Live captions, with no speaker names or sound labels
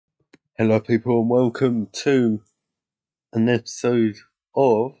Hello, people, and welcome to an episode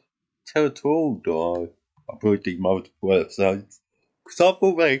of Tell to All. I've already multiple episodes because I've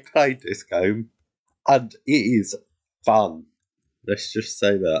already played this game and it is fun. Let's just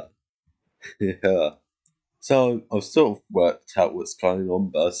say that. Yeah. So I've sort of worked out what's going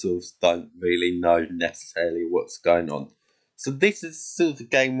on, but I sort of don't really know necessarily what's going on. So this is sort of a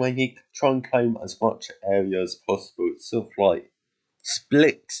game where you can try and claim as much area as possible. It's sort of like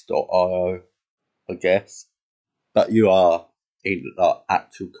Splix.io, I guess. But you are in like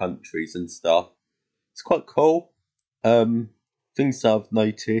actual countries and stuff. It's quite cool. Things I've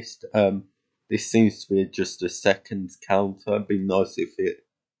noticed. This seems to be just a seconds counter. It'd be nice if it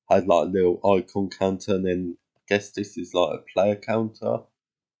had like a little icon counter, and then I guess this is like a player counter.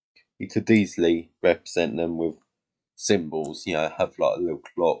 You could easily represent them with symbols. Have like a little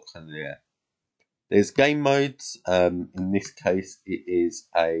clock, and yeah. There's game modes. In this case, it is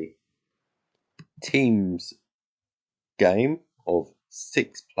a teams game of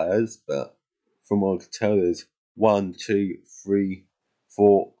 6 players, but from what I can tell, there's 1, 2, 3,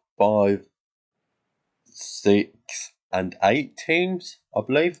 4, 5, 6, and 8 teams, I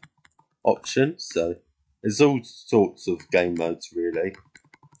believe, options. So there's all sorts of game modes, really.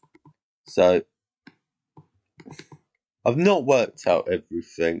 So I've not worked out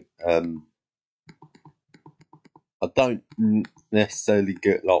everything. I don't necessarily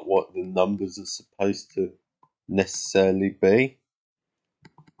get like what the numbers are supposed to necessarily be,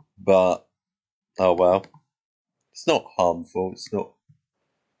 but oh well. It's not harmful. It's not.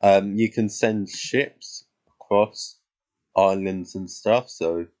 You can send ships across islands and stuff.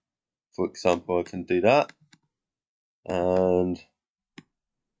 So, for example, I can do that, and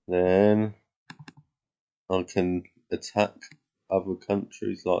then I can attack other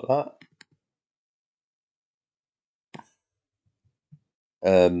countries like that.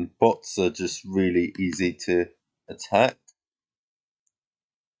 Bots are just really easy to attack,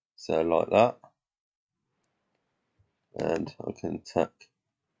 so like that, and I can attack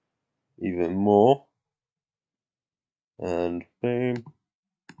even more, and boom,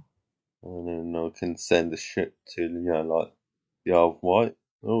 and then I can send a ship to like the Isle of Wight.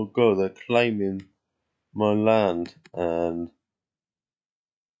 Oh god, they're claiming my land, and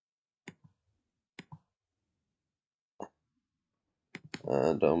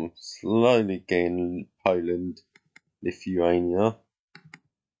I'm slowly getting Poland, Lithuania,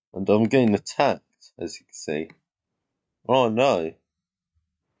 and I'm getting attacked, as you can see. Oh no,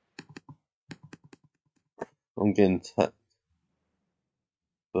 I'm getting attacked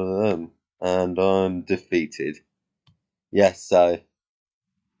by them, and I'm defeated. Yes, so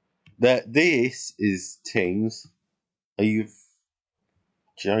this is teams. Are you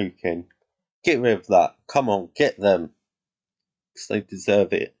joking? Get rid of that. Come on, get them, because they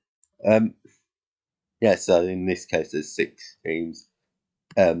deserve it. Um, yeah. So in this case, there's 6 teams.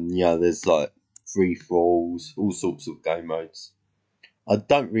 There's like free falls, all sorts of game modes. I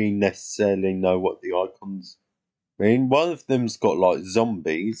don't really necessarily know what the icons mean. One of them's got like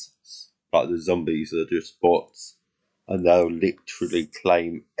zombies, like the zombies are just bots, and they'll literally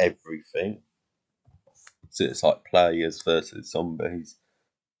claim everything. So it's like players versus zombies.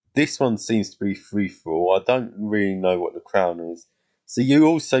 This one seems to be free for all. I don't really know what the crown is. So you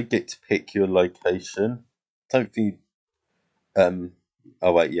also get to pick your location. Don't think.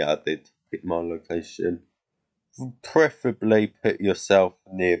 Oh wait, yeah, I did pick my location. Preferably put yourself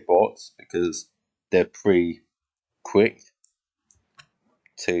near bots because they're pretty quick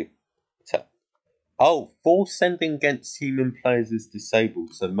to attack. Oh, force sending against human players is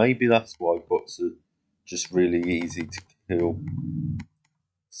disabled, so maybe that's why bots are just really easy to kill.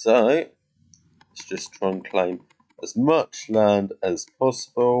 So, let's just try and claim as much land as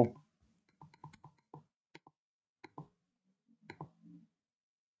possible.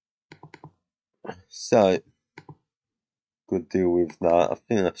 So, good deal with that. I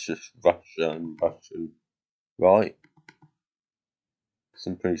think that's just Russia and Russian, right? Because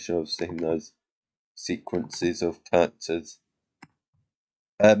I'm pretty sure I've seen those sequences of characters.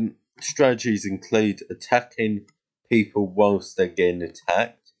 Strategies include attacking people whilst they're getting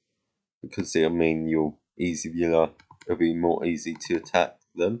attacked, because you'll it'll be more easy to attack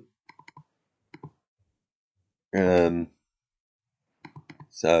them.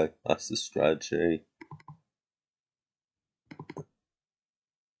 So that's the strategy,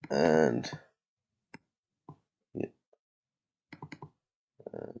 and yeah,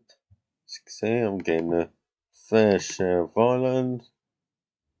 and as you can see, I'm getting a fair share of island,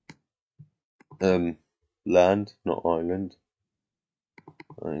 land, not island.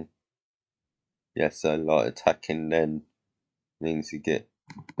 So like attacking then means you get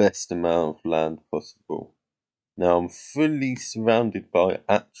best amount of land possible. Now I'm fully surrounded by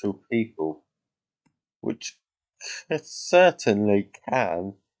actual people, which certainly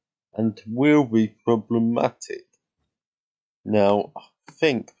can and will be problematic. Now, I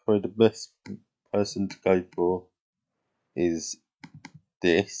think probably the best person to go for is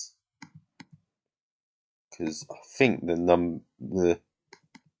this, because I think the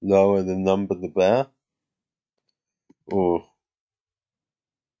lower the number, the better. Oh,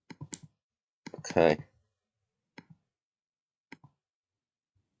 okay.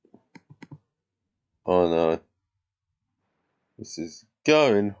 Oh no, this is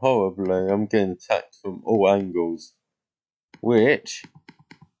going horribly. I'm getting attacked from all angles, which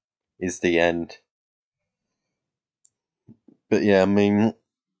is the end. But yeah, I mean,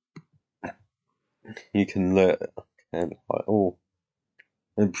 you can look and like, oh,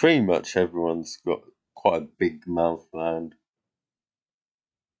 and pretty much everyone's got quite a big mouth land.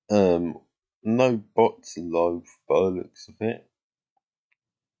 No bots alive by the looks of it.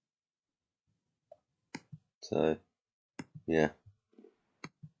 So yeah.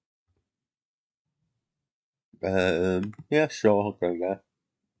 Yeah, sure, I'll go there.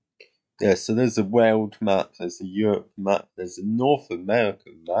 Yeah, so there's a world map, there's a Europe map, there's a North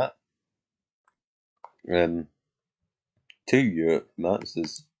American map. Two Europe maps.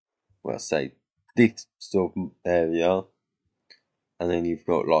 There's, well, say this sort of area, and then you've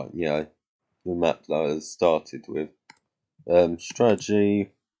got like the map that I started with.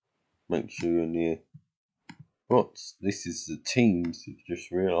 Strategy. Make sure you're near. What? This is the teams. I've just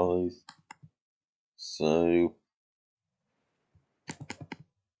realised. So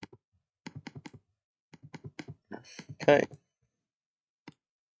okay.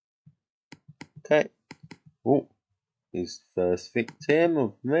 Oh, his first victim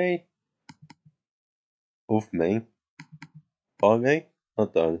of me. Of me. By me? I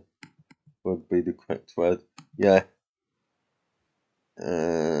don't know. Would be the correct word. Yeah.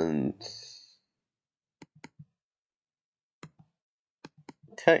 And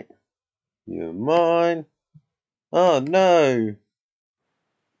okay. You're mine. Oh no.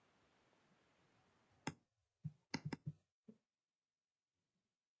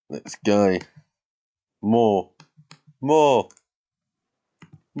 Let's go. More. More.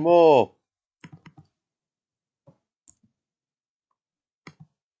 More.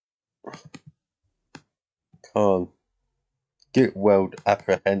 Can't. Get world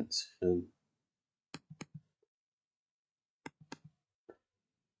apprehension.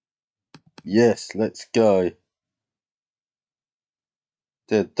 Yes, let's go.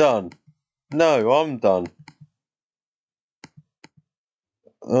 They're done. No, I'm done.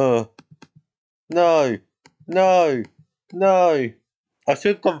 No. No. No. I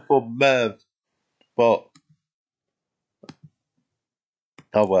should have gone for Merv, but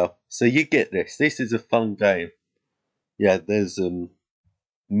oh well. So you get this. This is a fun game. Yeah, there's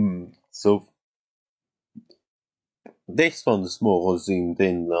so this one's more zoomed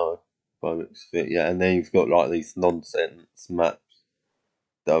in though, by the looks of it, yeah, and then you've got like these nonsense maps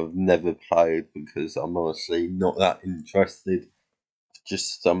that I've never played because I'm honestly not that interested.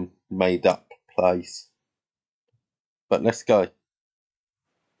 Just some made up place. But let's go.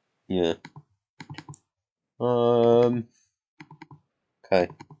 Yeah. Okay.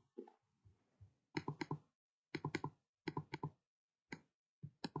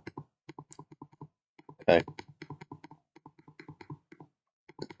 Okay.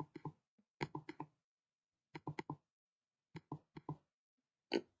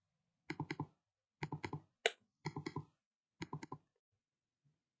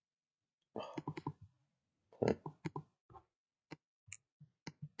 Okay.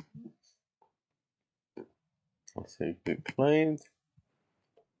 I see good claimed.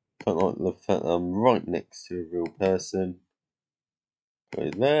 Don't like the fact that I'm right next to a real person. Go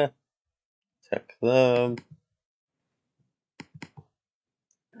there. Attack them.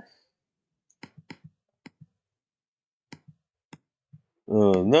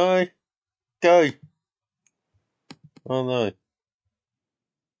 Oh no! Go! Oh no!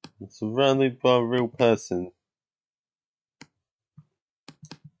 I'm surrounded by a real person.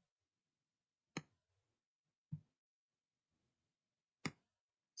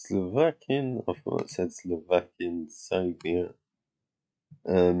 Slovakian? I thought it said Slovakian Soviet.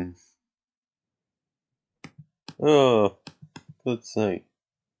 Oh, God's sake.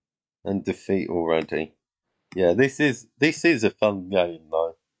 And defeat already. Yeah, this is a fun game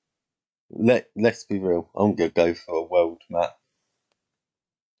though. Let's be real. I'm gonna go for a world map.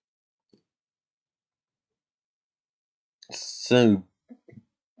 So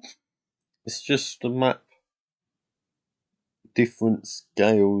it's just a map different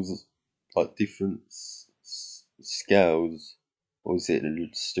scales, like different scales, or is it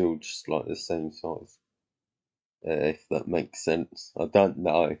still just like the same size? If that makes sense, I don't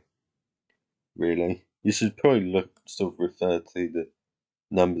know. Really, you should probably sort of refer to the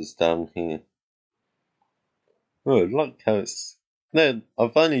numbers down here. Oh, I like how it's. No,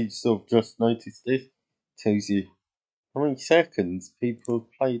 I've only sort of just noticed this. Tells you how many seconds people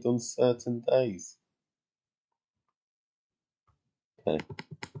have played on certain days. Okay,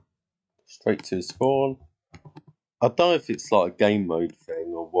 straight to spawn. I don't know if it's like a game mode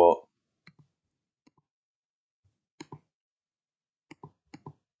thing or what.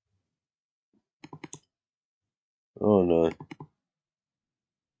 Oh no.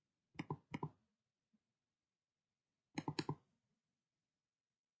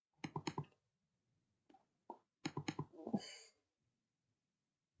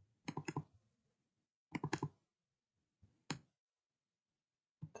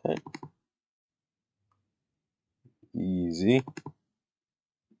 Okay. Easy.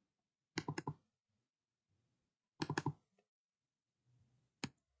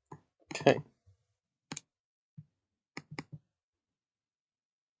 Okay.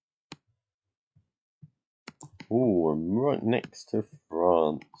 Ooh, I'm right next to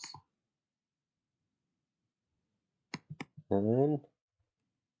France. And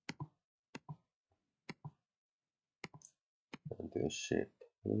I'll do a ship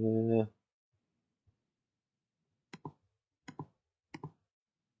there.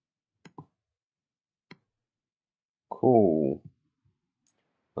 Cool.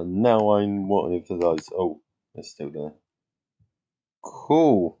 And now I'm wanting for those. Oh, they're still there.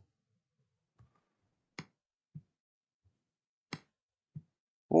 Cool.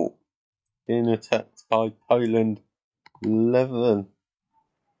 Oh, being attacked by Poland 11.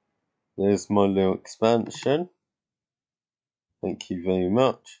 There's my little expansion. Thank you very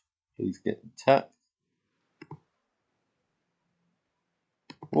much. Please get attacked.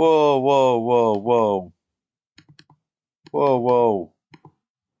 Whoa, whoa, whoa, whoa. Whoa, whoa.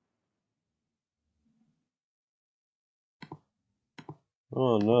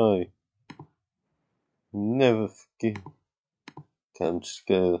 Oh no. Never forget. Okay, I'm just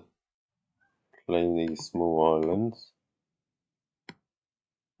gonna claim these small islands.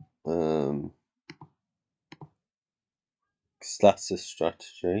 That's a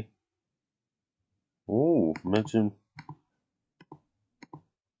strategy. Ooh, imagine.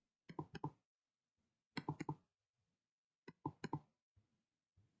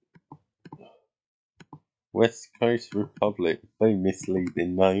 West Coast Republic. Very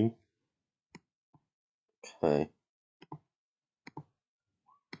misleading name. Okay.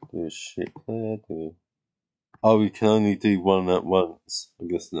 Do a ship there, do. Oh, we can only do one at once. I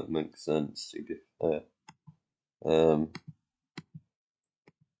guess that makes sense, to be fair.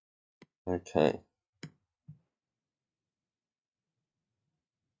 Okay.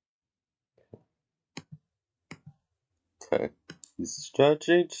 Okay. The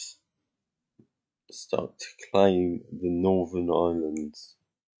strategy, just start to claim the Northern Islands.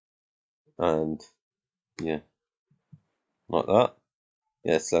 And, yeah. Like that.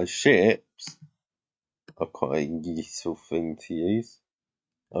 Yeah, so ships are quite a useful thing to use.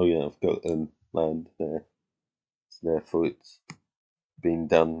 Oh yeah, I've got land there. So therefore it's been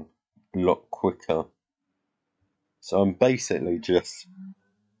done a lot quicker. So I'm basically just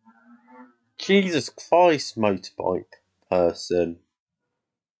Jesus Christ motorbike person.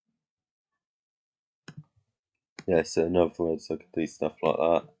 Yeah, so in other words I could do stuff like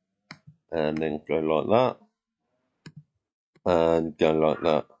that. And then go like that. And go like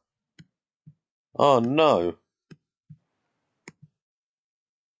that. Oh no.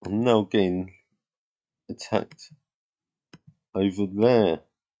 I'm now getting attacked over there.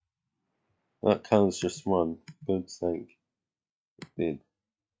 That counts just one. For God's sake. It did.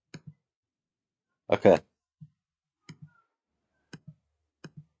 Okay.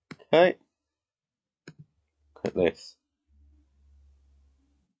 Okay. Look at this.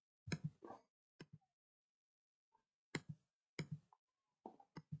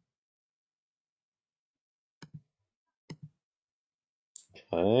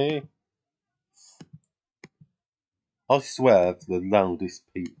 Okay. I swear the loudest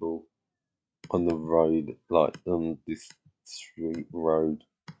people on the road, like on this street road.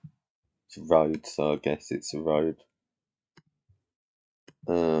 It's a road, so I guess it's a road.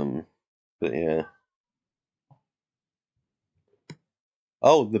 But yeah.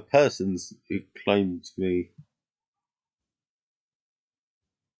 Oh, the persons who claimed me.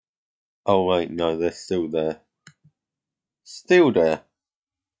 Oh wait, no, they're still there. Still there.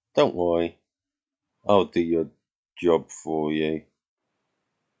 Don't worry. I'll do your job for you.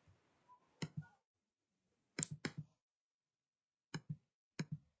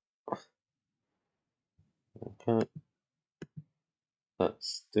 Okay.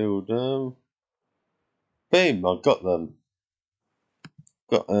 That's still done. Boom, I got them.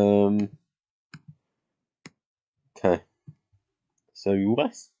 Got okay. So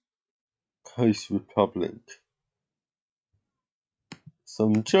West Coast Republic. So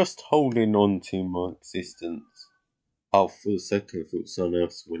I'm just holding on to my existence. Oh, for a second I thought someone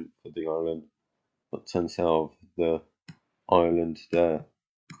else went for the island. But turns out the island there.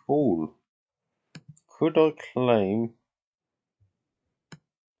 Cool. Could I claim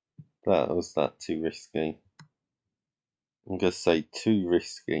that, or was that too risky? I'm gonna say too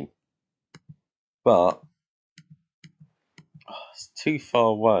risky. But it's too far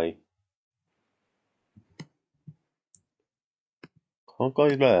away. Can't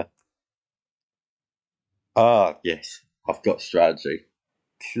go there. Ah, yes. I've got strategy.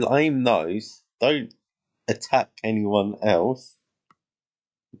 Claim those. Don't attack anyone else.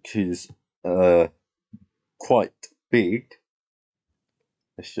 Because quite big.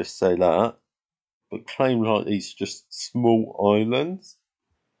 Let's just say that. But claim like these just small islands.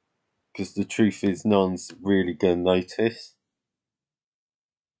 Because the truth is, no one's really gonna notice.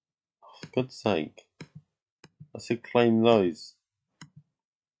 Oh, for God's sake. I said claim those.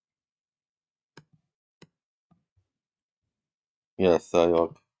 Yeah,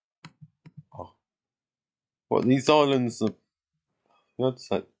 so oh, what, these islands are, for God's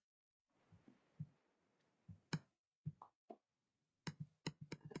sake.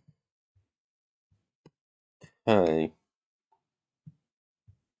 Okay.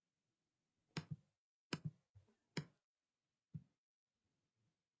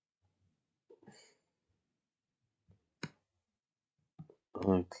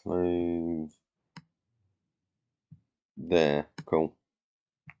 I claimed there. Cool.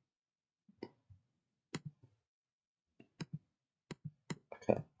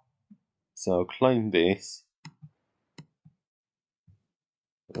 Okay. So I'll claim this.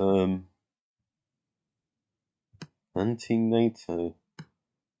 Anti-NATO.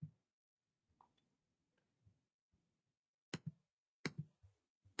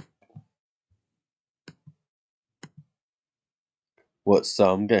 What,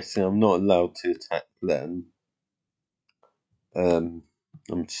 so I'm guessing I'm not allowed to attack them. I'm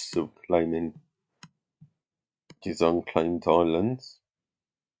just still claiming these unclaimed islands.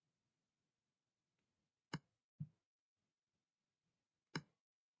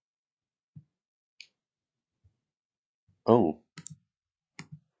 Oh.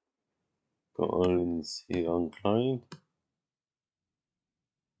 Got islands here unclaimed.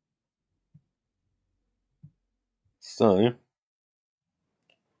 So,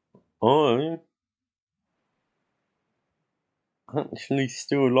 I'm actually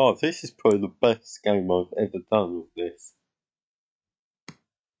still alive. This is probably the best game I've ever done with this.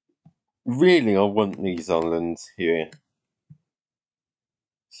 Really, I want these islands here.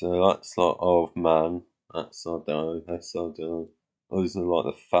 So that's like, oh man, that's I don't know, that's I don't know. Those are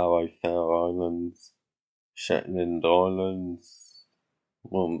like the Faroe Islands, Shetland Islands.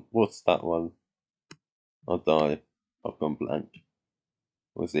 Well, what's that one? I die. I've gone blank.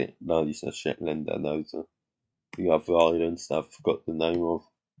 Was it? No, these are Shetland and those are the other islands that I've forgot the name of.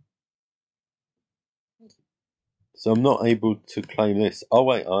 So I'm not able to claim this. Oh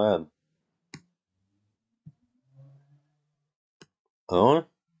wait, I am. Am I?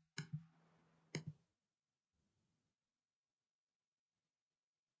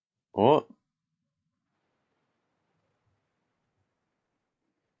 What?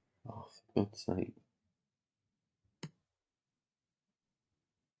 Oh, for God's sake.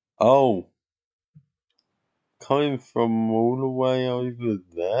 Oh, coming from all the way over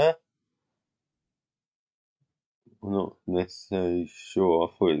there? I'm not necessarily sure.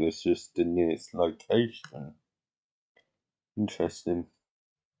 I thought it was just the nearest location. Interesting.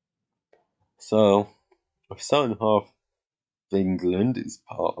 So, a southern half of England is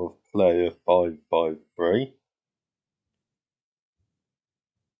part of Player 553.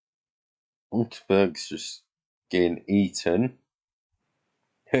 Augsburg's just getting eaten.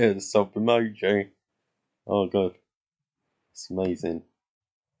 Yeah, the sub emoji. Oh god, it's amazing.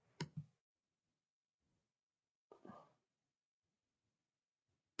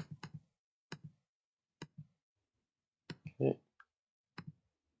 Okay.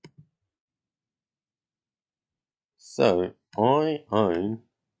 So, I own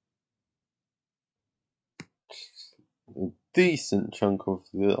a decent chunk of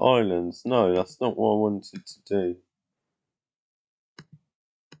the islands. No, that's not what I wanted to do.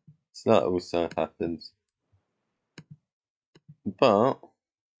 So that also happens. But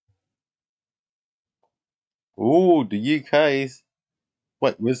oh, the UK's.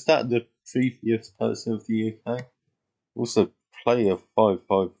 Wait, was that the previous person of the UK? Also, player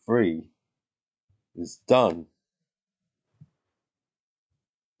 553 is done.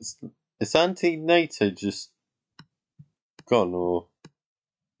 Is anti-NATO just gone, or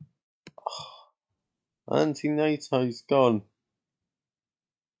anti-NATO's gone?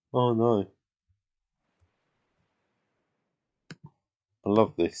 Oh no! I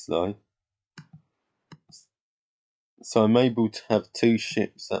love this though. So I'm able to have two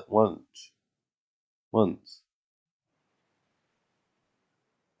ships at once.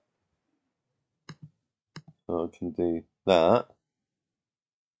 So I can do that.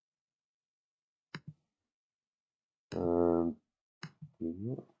 Um,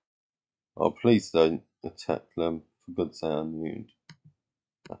 oh, please don't attack them. For God's sake, I knew it'd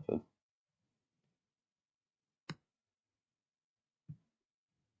happen.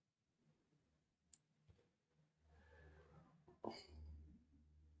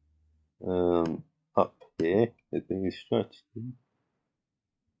 Up here, it'd be a strategy.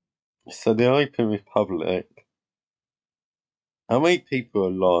 So the Open Republic. How many people are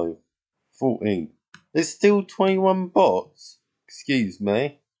alive? 14. There's still 21 bots? Excuse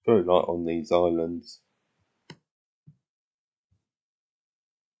me. Very light on these islands.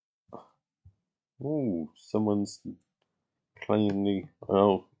 Ooh, someone's playing the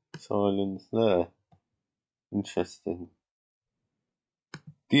islands there. Interesting.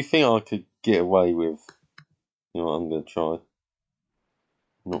 Do you think I could get away with? You know what, I'm going to try.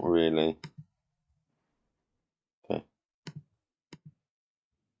 Not really. Okay.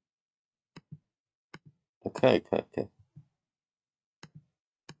 Okay.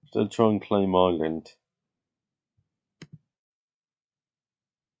 So try and claim island.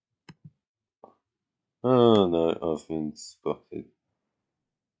 Oh no, I've been spotted.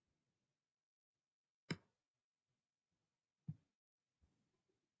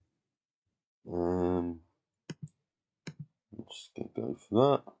 I'm just gonna go for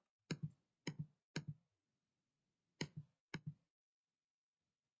that.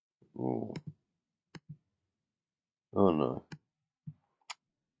 Oh, oh no.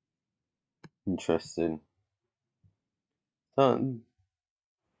 Interesting. That,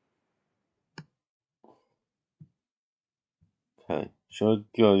 okay. Should I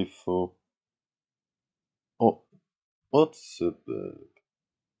go for Otterberg?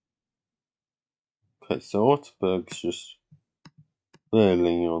 Okay, so Otterberg's just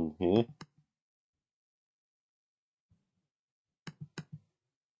barely on here.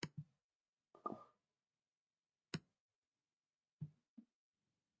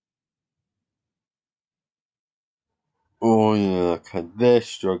 Oh yeah, okay, they're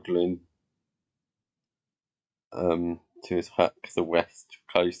struggling to attack the West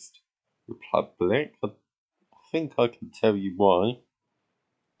Coast Republic. I think I can tell you why.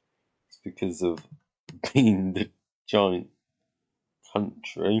 It's because of being the giant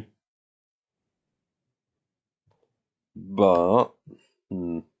country. But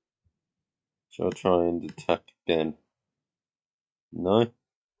shall I try and attack again? No?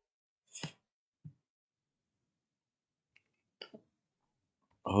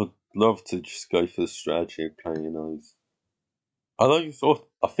 I'd love to just go for the strategy of playing those. I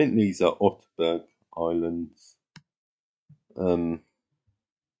think these are Otterberg Islands. I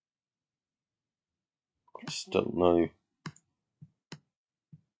just don't know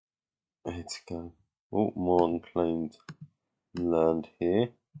where to go. Oh, more unclaimed land here.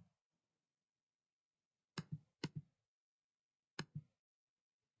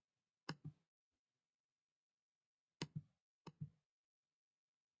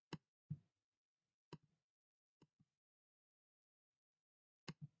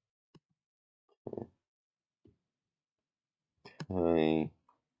 Okay.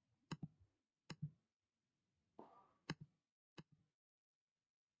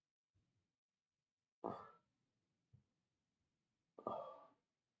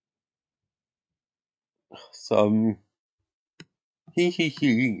 So,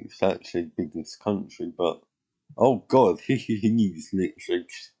 it's actually the biggest country, but oh god, he's literally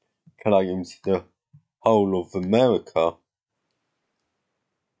claims the whole of America.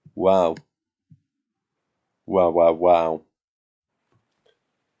 Wow. Wow.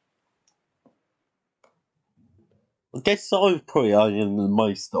 I guess I've probably owned the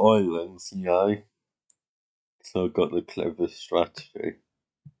most islands, so I've got the clever strategy.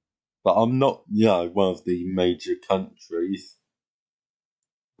 But I'm not, one of the major countries,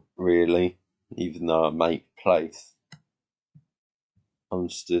 really, even though I make place. I'm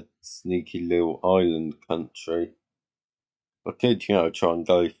just a sneaky little island country. I could, try and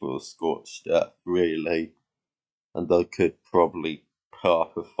go for a scorched earth, really. And I could probably put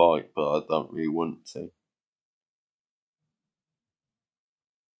up a fight, but I don't really want to.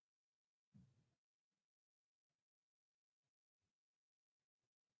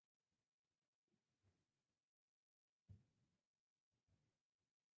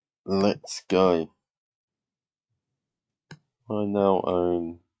 Let's go. I now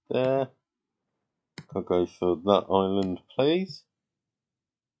own there. I'll go for that island, please.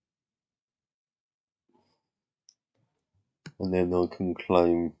 And then I can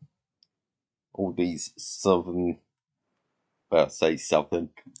claim all these southern. Well, I say southern.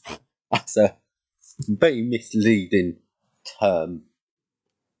 That's a very misleading term.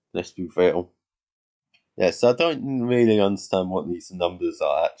 Let's be real. Yes, I don't really understand what these numbers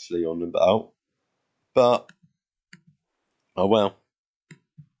are actually on about. But, oh well.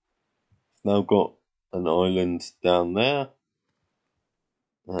 Now got an island down there.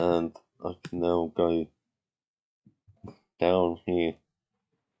 And I can now go down here.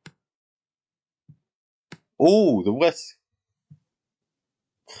 Oh, the West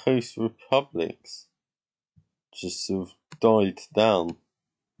Coast Republics just sort of died down.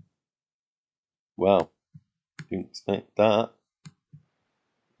 Wow, didn't expect that.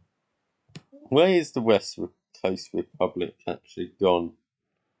 Where is the West Coast Republic actually gone?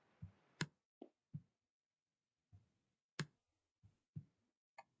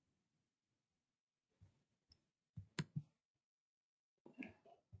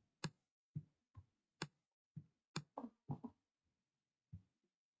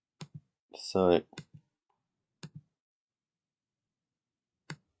 So,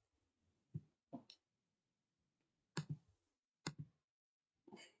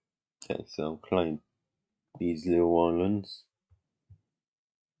 okay, so I'll claim these little islands.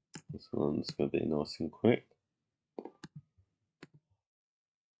 This one's going to be nice and quick.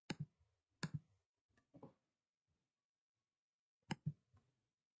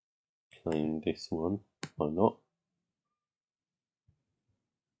 Claim this one, why not?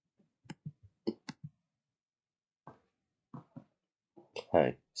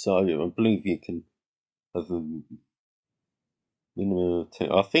 Okay, so I believe you can have a minimum of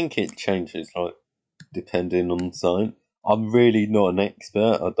 2. I think it changes, like, depending on the zone. I'm really not an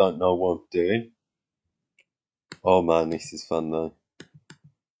expert, I don't know what I'm doing. Oh man, this is fun though.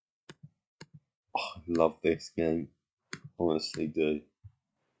 Oh, I love this game. Honestly do.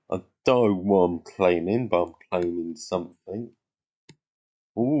 I don't know what I'm claiming, but I'm claiming something.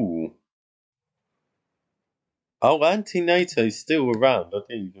 Ooh. Oh, anti-NATO's still around. I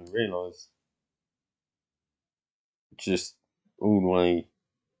didn't even realise. Just all the way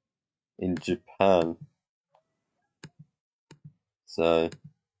in Japan. So,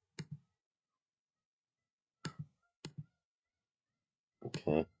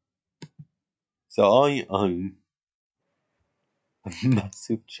 okay. So I own a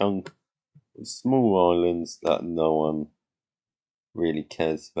massive chunk of small islands that no one really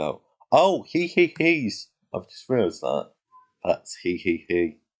cares about. Oh, he's. I've just realised that. That's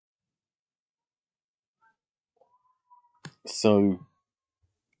he. So,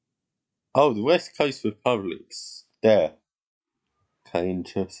 oh, the West Coast Republic's there. Okay,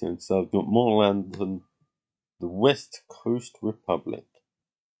 interesting. So I've got more land than the West Coast Republic.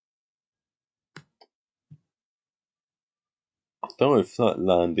 I don't know if that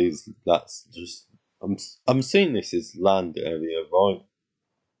land is. That's just. I'm seeing this as land area, right?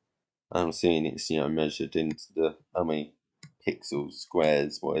 I'm seeing it's measured into the how many pixels,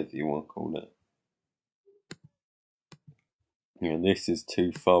 squares, whatever you want to call it. This is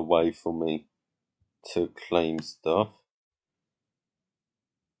too far away for me to claim stuff.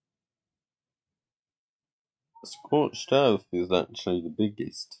 Scorched Earth is actually the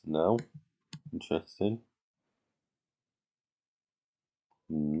biggest now. Interesting.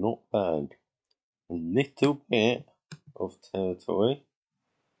 Not bad. A little bit of territory.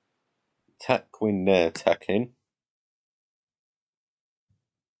 Tack when they're attacking.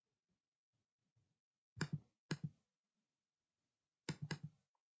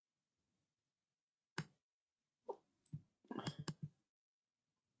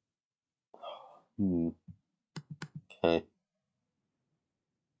 Okay.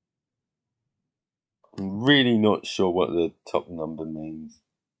 I'm really not sure what the top number means,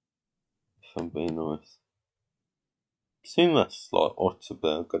 if I'm being honest. I assume that's like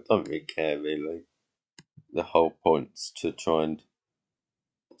Otterberg. I don't really care, really. The whole point's to try and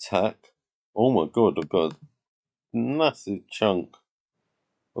attack. Oh my god, I've got a massive chunk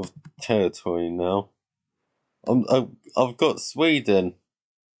of territory now. I've got Sweden.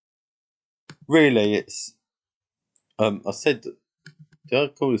 Really, I said, did I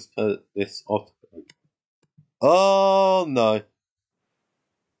call this Otto? Oh no!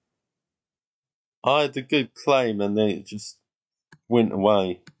 I had a good claim and then it just went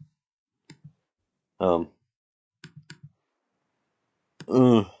away. Ugh.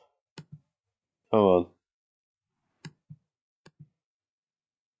 Come on.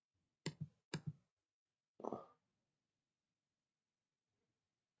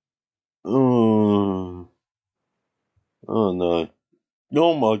 Oh no.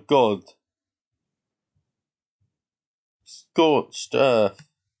 Oh my god. Scorched earth.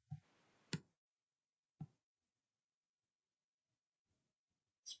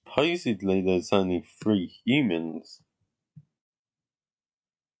 Supposedly there's only 3 humans.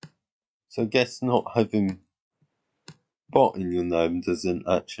 So I guess not having bot in your name doesn't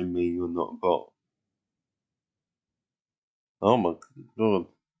actually mean you're not a bot. Oh my god.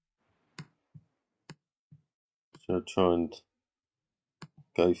 Should I try and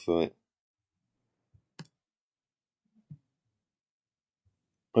go for it?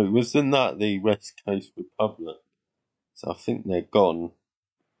 Wait, wasn't that the West Coast Republic? So I think they're gone.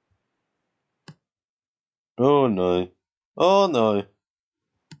 Oh no. Oh no.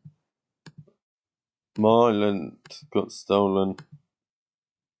 My island got stolen.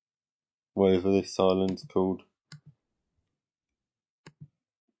 Whatever this island's called.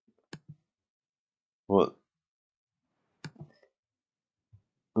 What?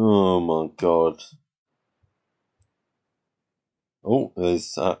 Oh my god. Oh,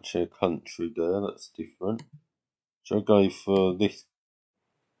 there's actually a country there, that's different. Shall I go for this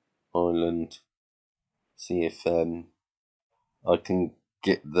island? See if I can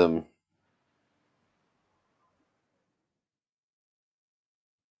get them.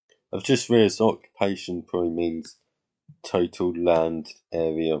 I've just realised occupation probably means total land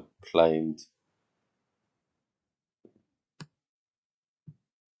area claimed.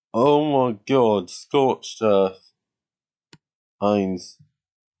 Oh my god, Scorched Earth owns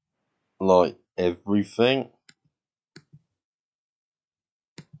like everything.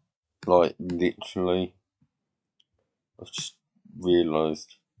 Like literally. I've just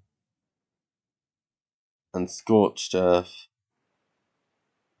realised. And Scorched Earth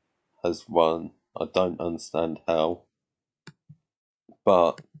has won. I don't understand how.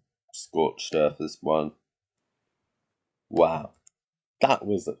 But Scorched Earth has won. Wow. That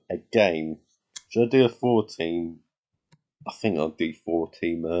was a game. Should I do a 4-team? I think I'll do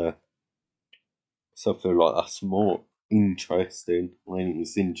 4-team. So I feel like that's more interesting. When it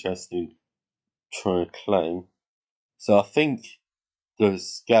was interesting trying to claim. So I think the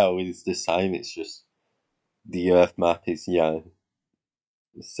scale is the same. It's just the Earth map is the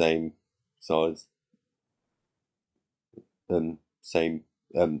same size. Same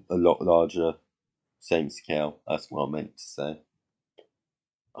a lot larger. Same scale. That's what I meant to say.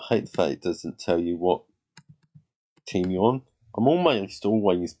 I hate the fact it doesn't tell you what team you're on. I'm almost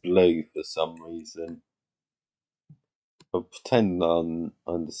always blue for some reason. I pretend I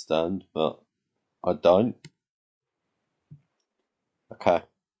understand, but I don't. Okay.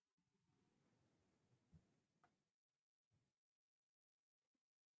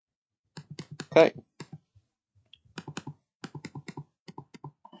 Okay.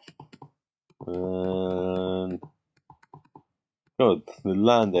 And good. The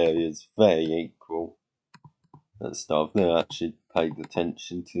land area is very equal. That's stuff. I've never actually paid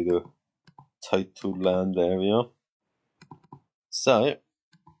attention to the total land area. So,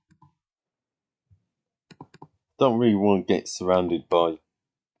 don't really want to get surrounded by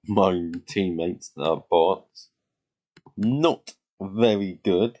my own teammates that are bots. Not very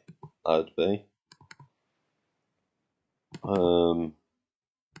good, I'd be.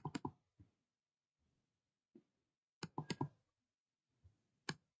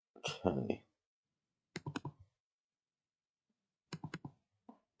 Okay.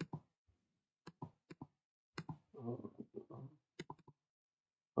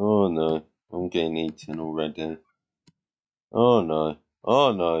 Oh no, I'm getting eaten already. Oh no,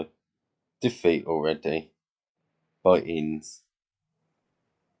 oh no. Defeat already. By ins.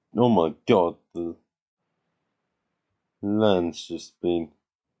 Oh my god, the land's just been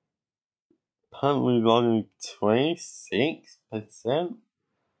apparently only 26%.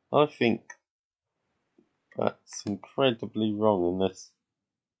 I think that's incredibly wrong unless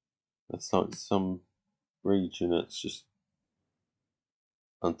it's like some region that's just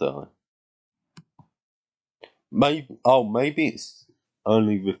I don't know. Maybe it's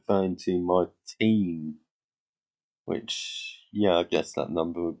only referring to my team. Which I guess that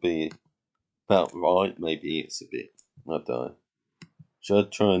number would be about right. Maybe it's a bit I don't know. Should I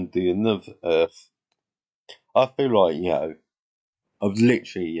try and do another Earth I feel like, I've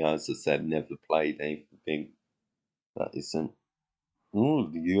literally, as I said, never played anything that isn't. Oh,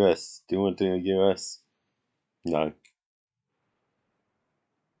 the US. Do you want to do a US? No.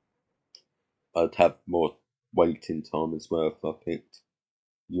 I'd have more waiting time as well if I picked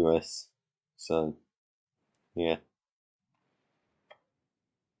US. So, yeah.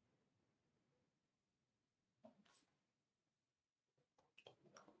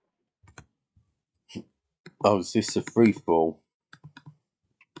 Oh, is this a free fall?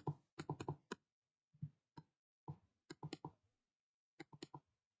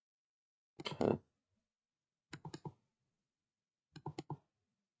 Okay.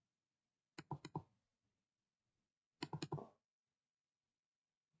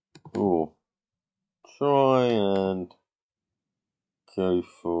 Oh, try and go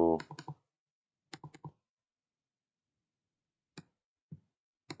for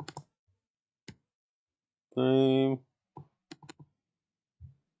boom.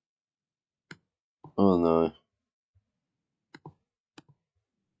 Oh no.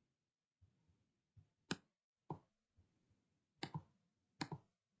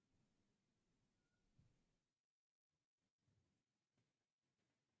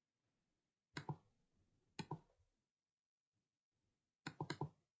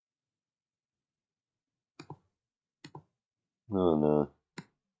 Oh no.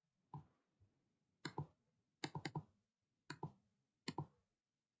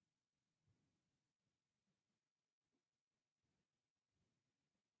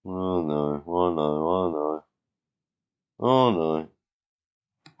 Oh no. Oh no. Oh no. Oh no.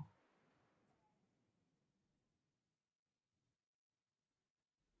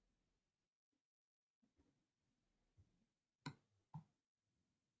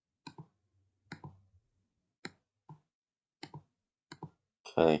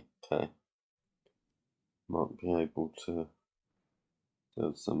 Okay. Okay. Might be able to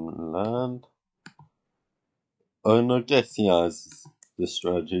get some land. Oh, and I guess, as the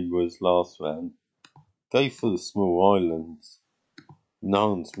strategy was last round, go for the small islands.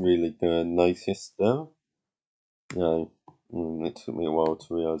 No one's really gonna notice them. It took me a while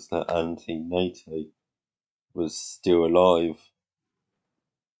to realise that anti-NATO was still alive.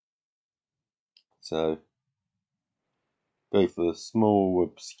 So, go for the small,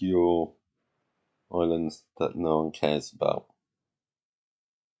 obscure islands that no one cares about.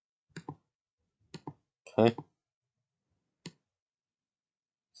 Okay.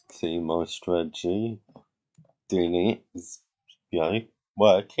 See my strategy. Doing it is,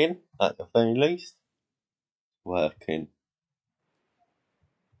 working at the very least. Working.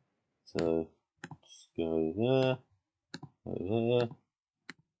 So, just go there,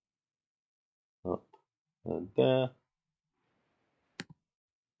 up and there.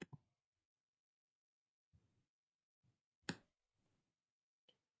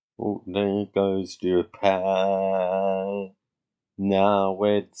 Oh, there goes Japan. Now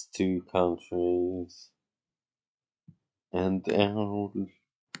it's two countries. And oh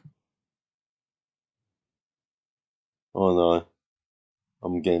no,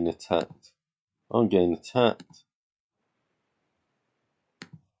 I'm getting attacked. I'm getting attacked.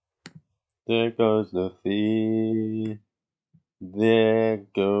 There goes the fee. There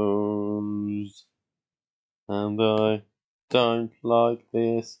goes. And I don't like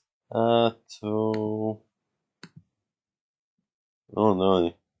this at all. Oh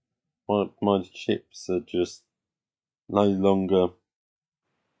no, my ships are just no longer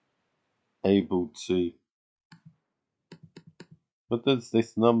able to. What does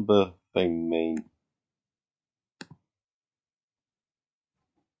this number thing mean?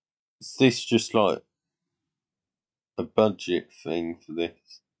 Is this just like a budget thing for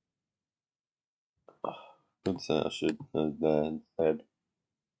this? I'd say I should know that instead.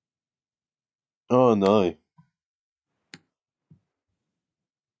 Oh no.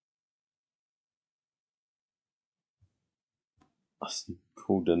 That's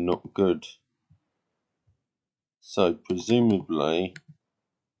called a not good. So presumably,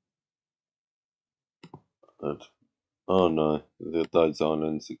 oh no, those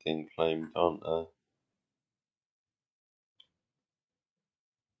islands are getting claimed, aren't they?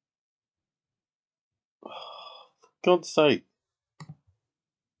 For God's sake,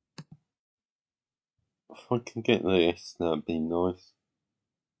 if I can get this, that'd be nice.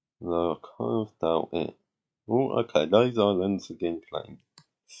 Though I kind of doubt it. Oh, okay, those islands are getting claimed.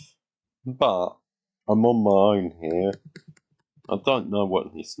 But I'm on my own here. I don't know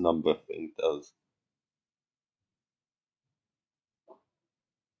what this number thing does.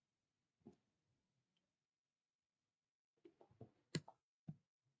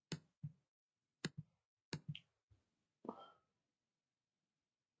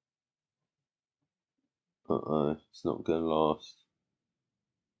 Uh-oh, it's not going to last.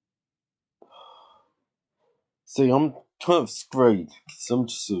 See, I'm kind of screwed because I'm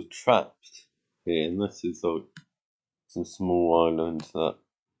just sort of trapped here, and this is like some small island that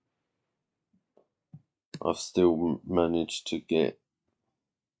I've still managed to get.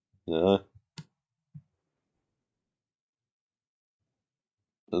 Yeah.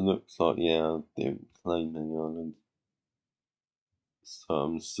 It looks like, yeah, I didn't claim any island. So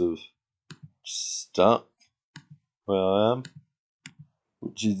I'm sort of stuck where I am,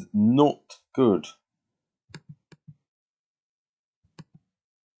 which is not good.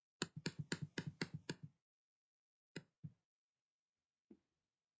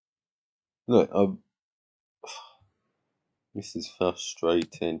 Look, this is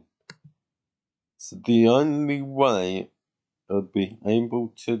frustrating. So the only way I'd be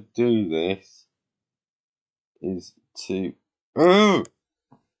able to do this is to... Oh!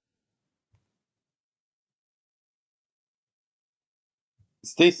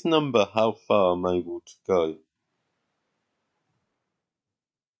 Is this number how far I'm able to go?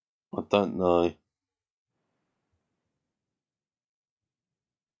 I don't know.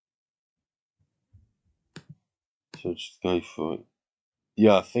 Should I just go for it?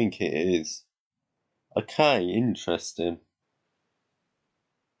 Yeah, I think it is. Okay, interesting.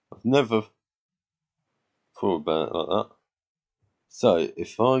 I've never thought about it like that. So,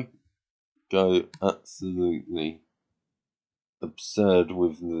 if I go absolutely absurd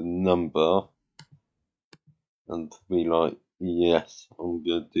with the number and be like, yes, I'm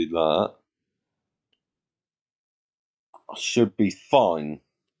going to do that, I should be fine,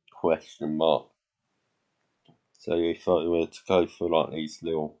 question mark. So if I were to go for like these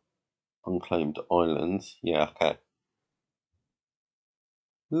little unclaimed islands, yeah, okay.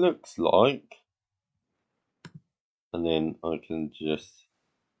 Looks like, and then I can just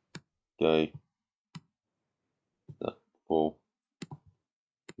go that for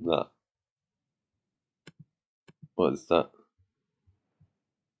that. What is that?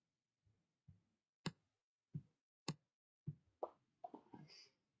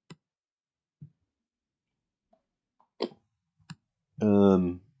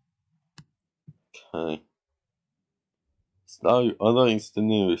 Okay. So I think it's the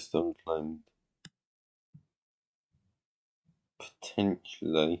nearest unclaimed.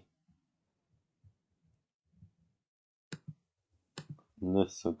 Potentially.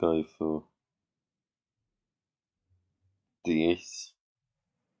 Unless I go for this.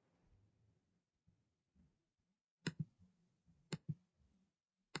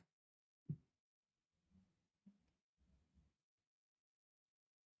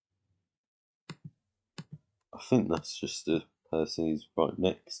 I think that's just the person who's right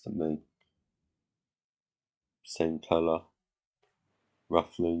next to me. Same colour.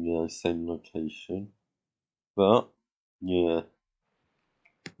 Roughly, yeah, same location. But, yeah.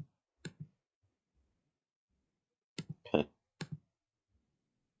 Okay.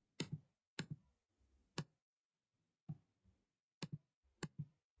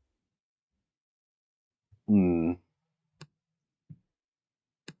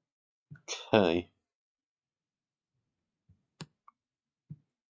 Okay.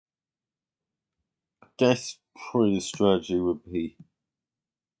 I guess probably the strategy would be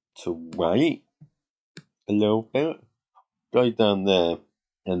to wait a little bit. Go down there,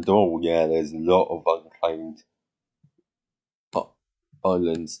 and oh yeah, there's a lot of unclaimed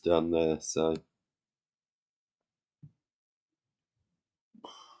islands down there, so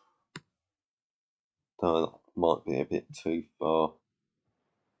that might be a bit too far.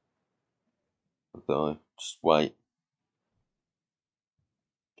 So just wait.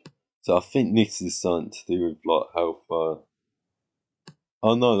 So I think this is something to do with like how far.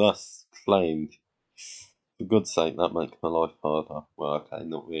 Oh no, that's claimed. For God's sake, that makes my life harder. Well, okay,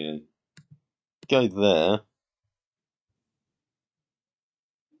 not really. Go there.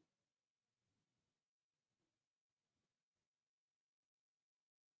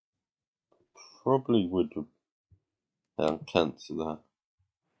 Probably would cancel that.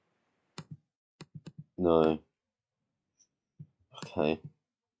 No. Okay.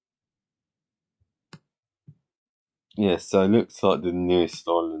 Yeah, so it looks like the nearest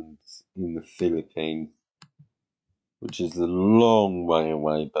island's in the Philippines, which is a long way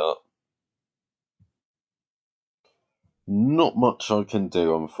away, but not much I can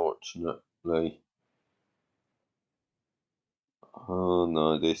do, unfortunately. Oh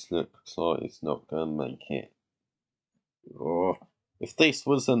no, this looks like it's not going to make it. Oh. If this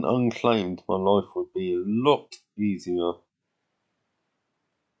wasn't unclaimed, my life would be a lot easier.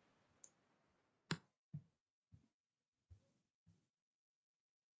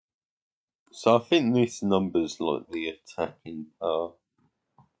 So I think this number's like the attacking power.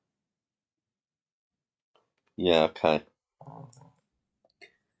 Yeah, okay.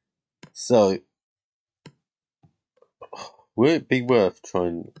 So, would it be worth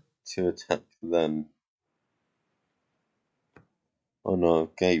trying to attack them? Oh no, I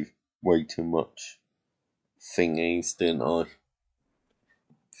gave way too much thingies, didn't I?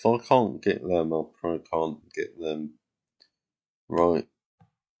 If I can't get them, I probably can't get them. Right.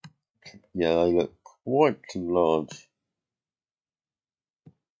 Yeah, they look quite large.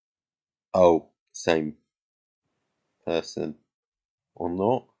 Oh, same person. Or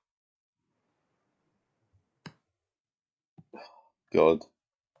not? God.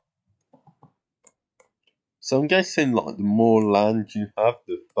 So I'm guessing like the more land you have,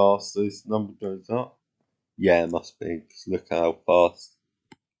 the faster this number goes up. Yeah, it must be, 'cause look how fast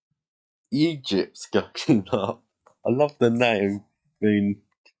Egypt's going up. I love the name being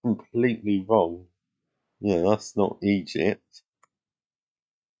completely wrong. Yeah, that's not Egypt.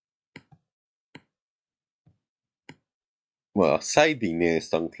 Well, I say the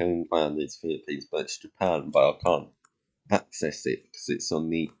nearest unclaimed land is Philippines, but it's Japan, but I can't access it because it's on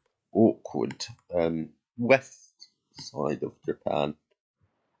the awkward west side of Japan.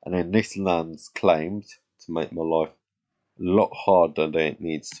 And then this land's claimed to make my life a lot harder than it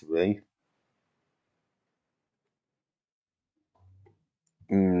needs to be.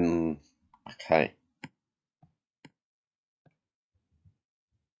 Okay.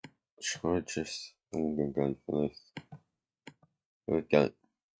 Should I just... I'm gonna go for this. There we go.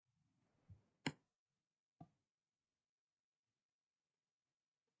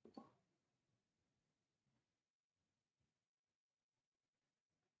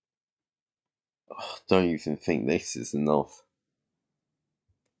 Oh, don't even think this is enough.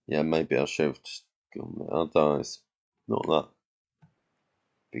 Yeah, maybe I should have just gone there. I don't know, it's not that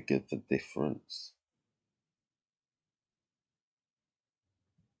big of a difference.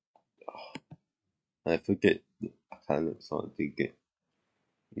 I forget. Okay, looks like I did get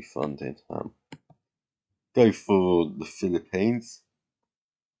refunded. Go for the Philippines.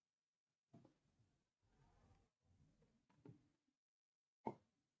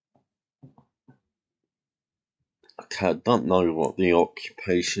 Okay, I don't know what the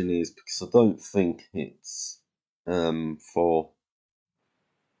occupation is because I don't think it's for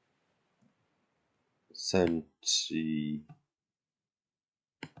 70.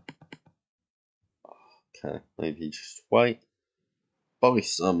 Okay, maybe just wait. Buy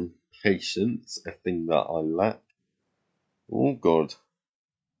some patience, a thing that I lack. Oh god.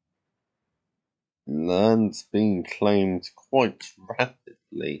 Land's being claimed quite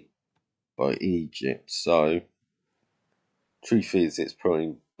rapidly by Egypt, so truth is it's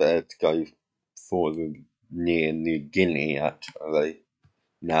probably better to go for the near New Guinea actually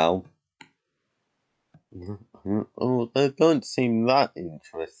now. Oh, they don't seem that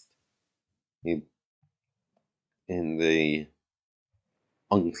interested in the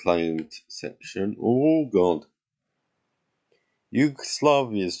unclaimed section. Oh god.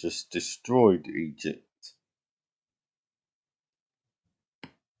 Yugoslavia's just destroyed Egypt.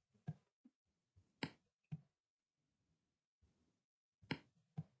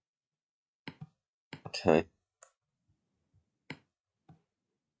 Okay.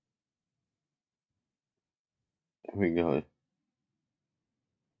 Here we go.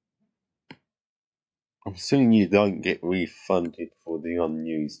 I'm assuming you don't get refunded for the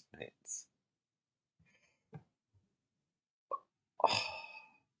unused bits. Oh,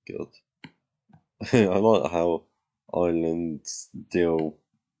 God. I like how Ireland's still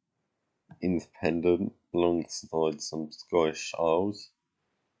independent alongside some Scottish Isles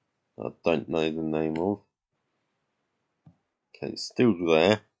I don't know the name of. Okay, it's still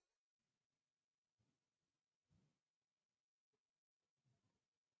there.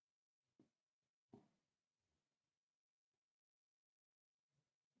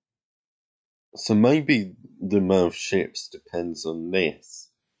 So maybe the amount of ships depends on this.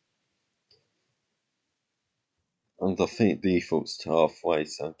 And I think it defaults to halfway,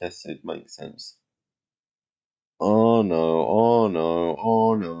 so I guess it makes sense. Oh no, oh no,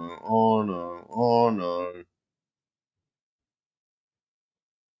 oh no, oh no, oh no.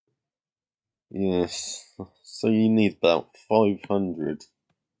 Yes, so you need about 500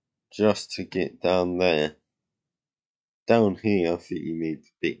 just to get down there. Down here, I think you need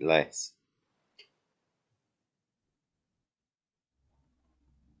a bit less.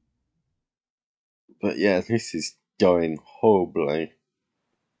 But yeah, this is going horribly.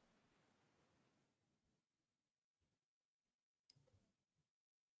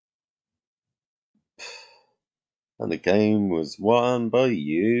 And the game was won by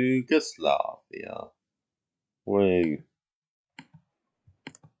Yugoslavia. Woo.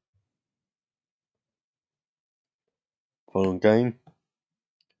 Final game.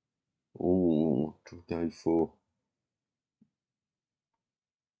 Ooh, to go for.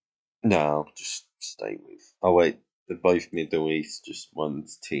 No, I'll just stay with. Oh wait, they're both Middle East, just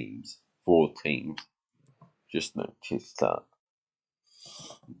one's teams. 4 teams. Just noticed that.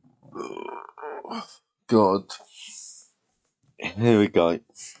 God. Here we go.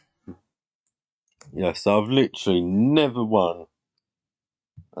 Yes, I've literally never won.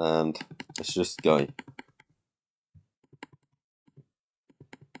 And let's just go.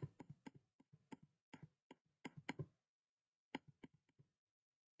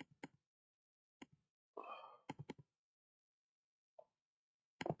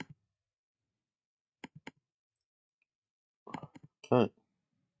 Okay.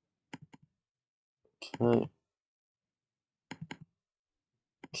 Okay.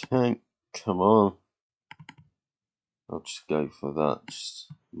 Okay. Come on. I'll just go for that. Just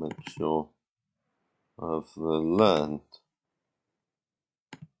make sure I've learned.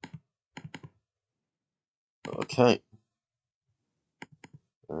 Okay.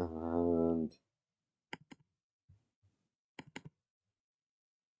 And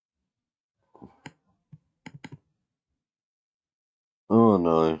oh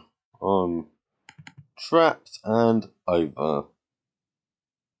no, I'm trapped and over.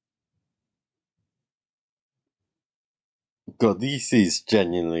 God, this is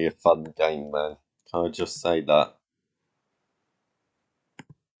genuinely a fun game, man. Can I just say that?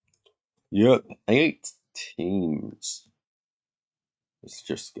 Yep, 8 teams. Let's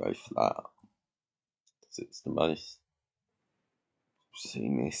just go for that. It's the most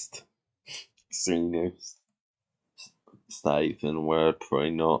soonest. Soonest. Save and word,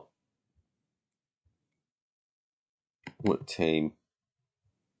 probably not. What team?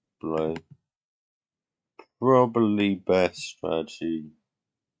 Blow. Probably best strategy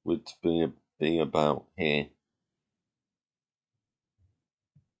would be about here.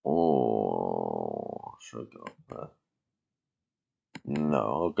 Or should I go up there? No,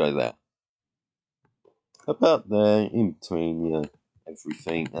 I'll go there. About there, in between,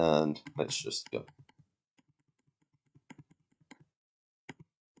 everything, and let's just go.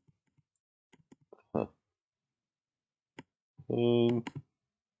 Boom.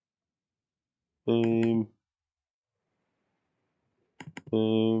 Boom.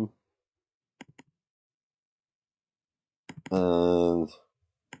 Boom. And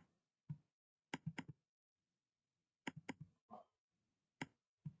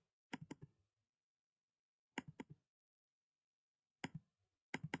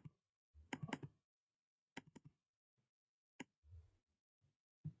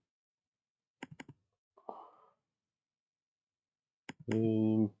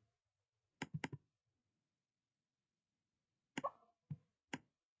boom.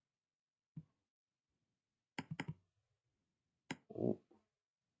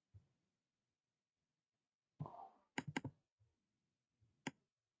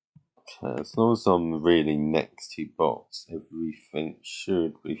 Okay, as long as I'm really next to box, everything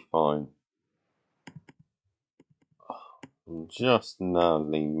should be fine. I'm just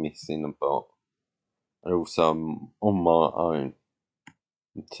narrowly missing a bot. And also, I'm on my own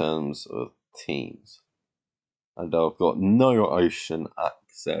in terms of teams. And I've got no ocean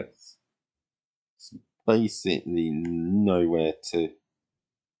access. It's basically nowhere to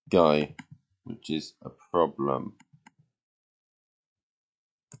go, which is a problem.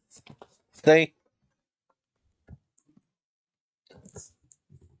 See?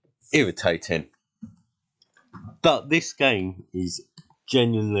 Irritating. But this game is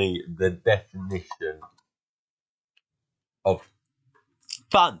genuinely the definition of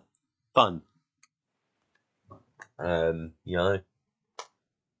fun. Fun. You know?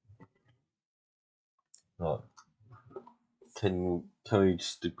 Like, can we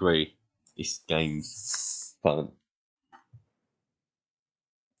just agree this game's fun?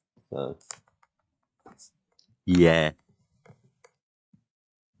 So, yeah.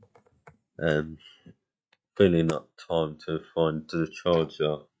 Filling up time to find the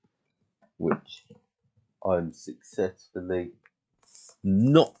charger, which I'm successfully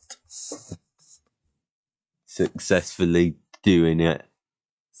not successfully doing it.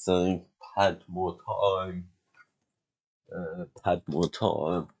 So had more time.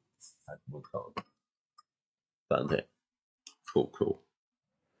 Found it. Cool.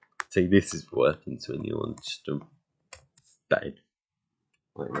 See, this is what happens when you're on just a bed.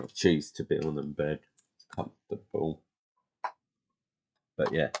 Like, I choose to be on a bed. It's comfortable.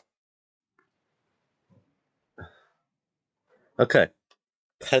 But yeah. Okay,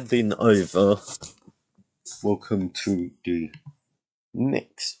 heading over. Welcome to the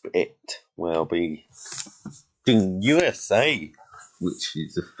next bit where I'll be doing USA, which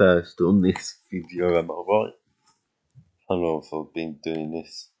is the first on this video, am I right? How long have I been doing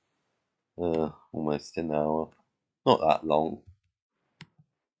this? Almost an hour. Not that long.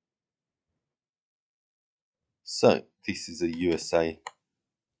 So, this is a USA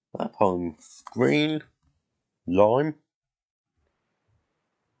map. I'm green, lime.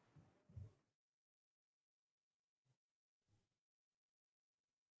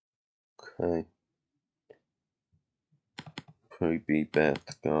 Okay. Probably be better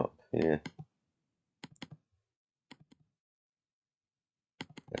to go up here.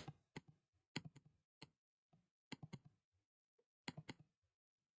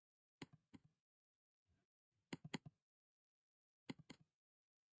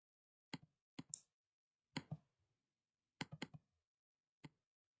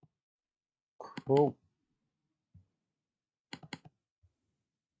 Cool.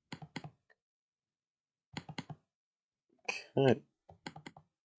 Okay.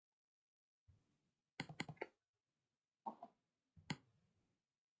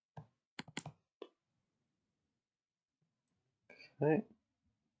 Okay.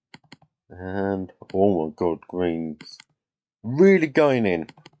 And oh my god, green's really going in.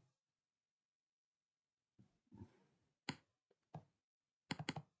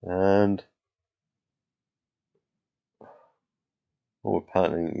 And oh,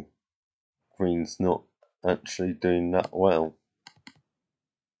 apparently green's not actually doing that well.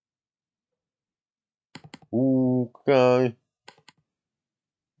 Okay.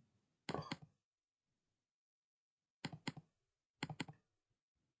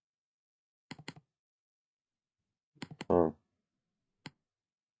 Oh,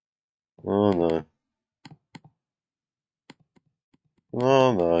 oh no.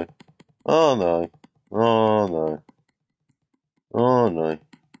 Oh no. Oh no. Oh no. Oh no.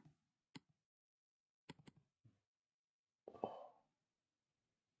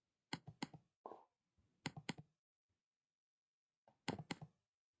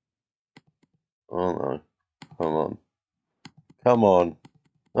 Oh no. Come on. Come on.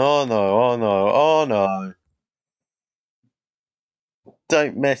 Oh no. Oh no. Oh no.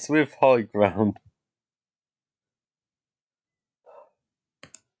 Don't mess with high ground.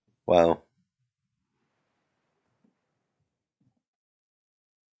 Wow.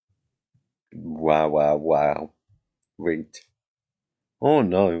 Wow, wow, wow. Read. Oh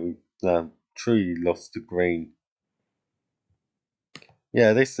no. Truly lost to green.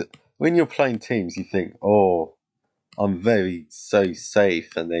 Yeah, this. When you're playing teams, you think, oh, I'm very so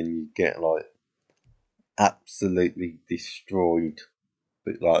safe, and then you get like absolutely destroyed.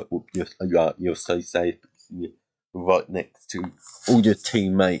 But like you're so safe, you're right next to all your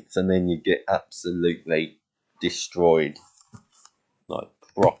teammates, and then you get absolutely destroyed, like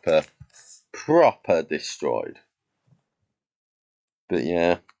proper destroyed. But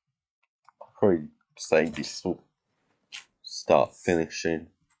yeah, I'll probably say this will start finishing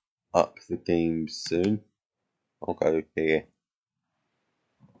up the game soon. I'll go here,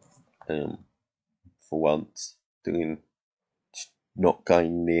 for once, doing not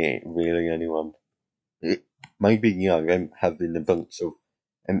going near really anyone. Maybe having a bunch of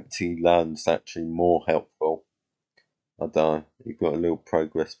empty lands actually more helpful. I don't know. You've got a little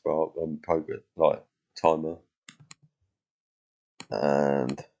progress bar, progress like timer,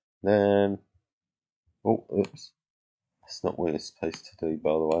 and then oh, oops, that's not what it's supposed to do,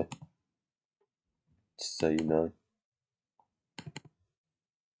 by the way. Just so you know.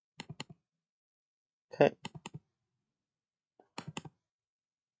 Okay.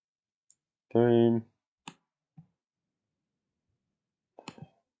 Boom.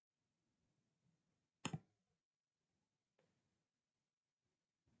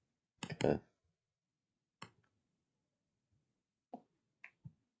 Okay.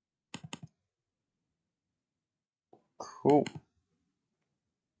 Cool.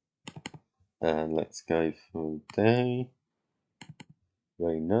 And let's go for day.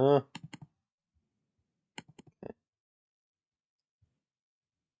 Rainer.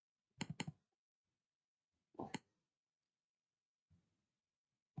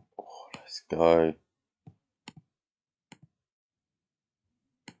 Oh, let's go.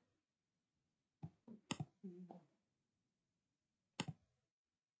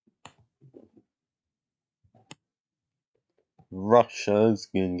 Russia's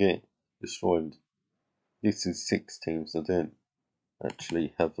gonna get destroyed. This is 6 teams. I didn't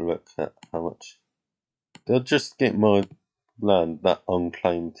actually have a look at how much. They'll just get my land that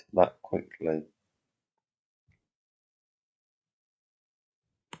unclaimed that quickly.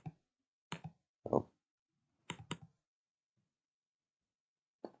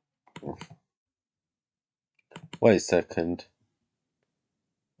 Wait a second.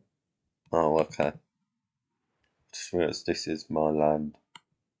 Oh, okay. Just realised this is my land.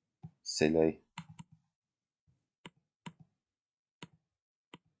 Silly.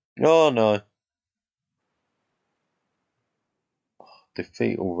 Oh no.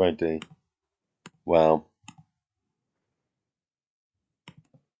 Defeat already. Well.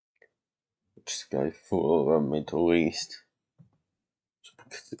 Just go for Middle East.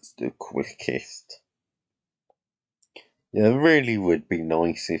 Because it's the quickest. Yeah, it really would be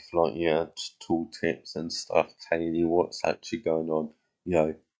nice if, like, you had tooltips and stuff telling you what's actually going on. You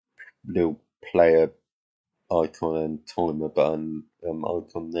know, little player icon and timer button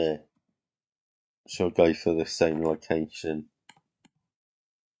icon there. Shall I go for the same location?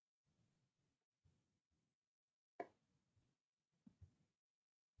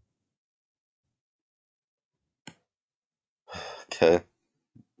 Okay.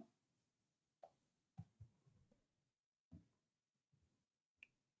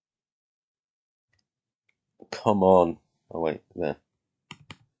 Come on. Oh, wait, there.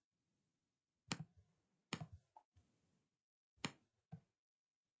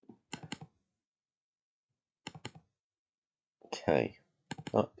 Okay.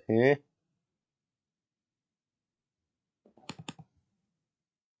 Up here.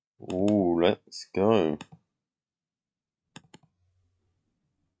 Ooh, let's go.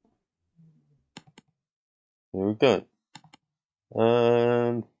 Here we go.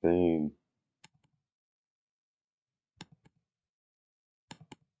 And boom.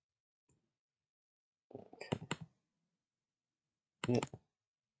 Yeah.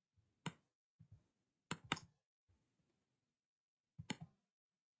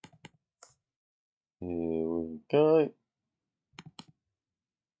 Here we go.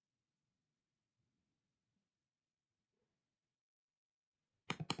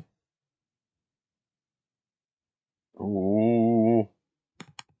 Ooh.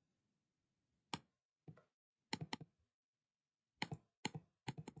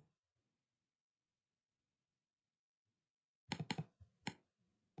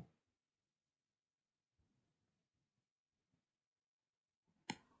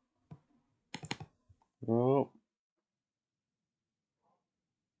 Oh.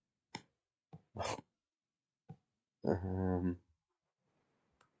 I'll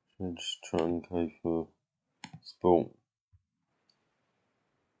just try and go for sport.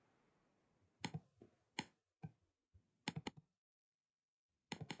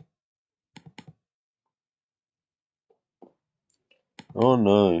 Oh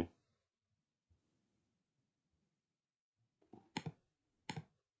no.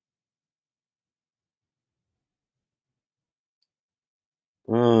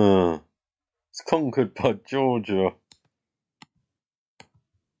 It's conquered by Georgia.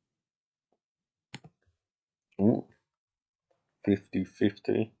 Ooh.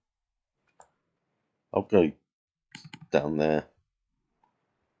 50-50. I'll go down there.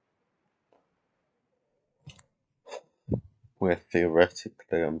 Where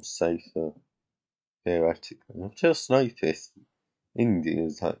theoretically I'm safer. Theoretically. I've just noticed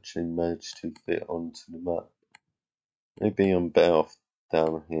India's actually managed to fit onto the map. Maybe I'm better off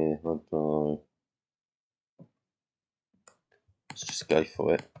down here. I don't know. Let's just go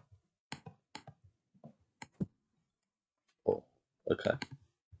for it. Oh, okay.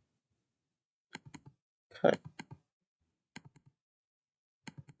 Okay.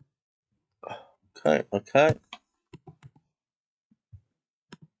 Okay. Okay.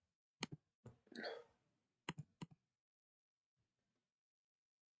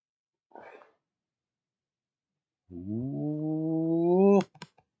 Ooh.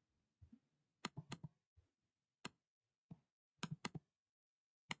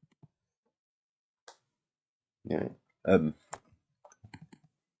 Yeah.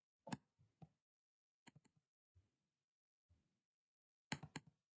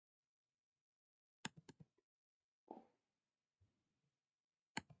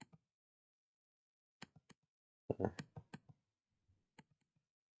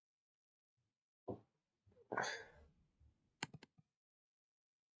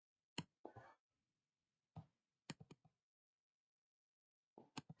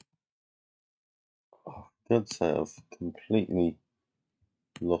 I'd say I've completely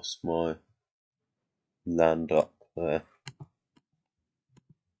lost my land up there.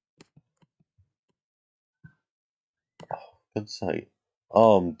 I'd say,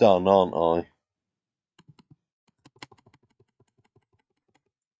 oh, I'm done, aren't I?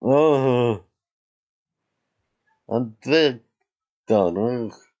 Oh, and they're done.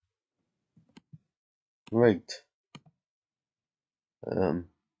 Oh, great.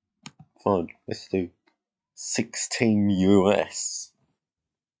 Fine. Let's do 16 US.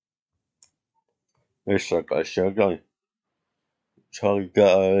 Where should I go? Should I go? Should I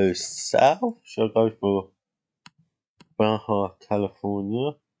go south? Should I go for Baja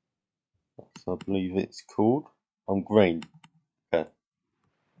California? That's, I believe it's called. I'm green. Okay.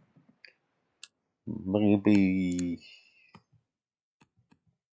 Maybe.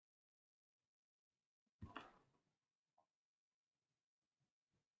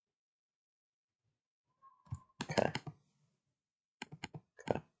 Okay.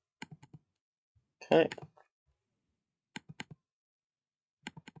 Okay.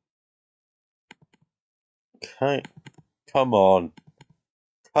 Okay. Come on.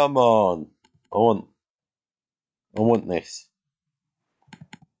 Come on. I want this.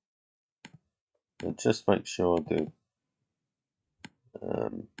 And just make sure I do.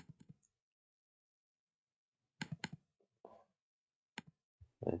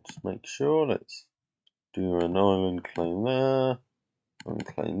 Just make sure. Let's do an island claim there. And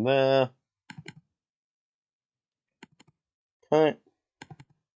claim there. Okay.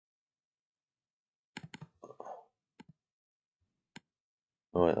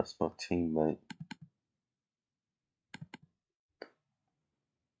 Alright, that's my teammate.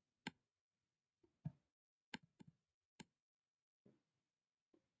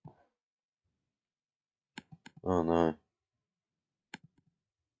 Oh no.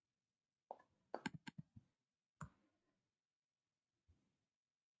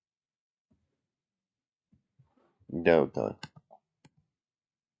 There we go.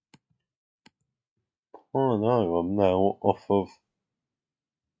 Oh no, I'm now off of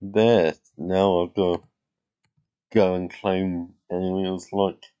there. Now I've got to go and claim areas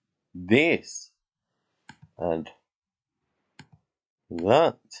like this. And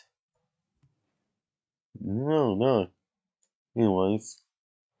that. No. Anyways.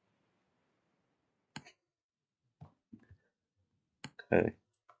 Okay.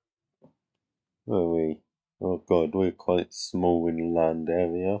 Where are we? Oh god, we're quite small in the land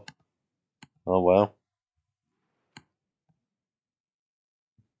area. Oh well.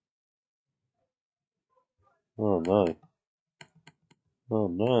 Oh no. Oh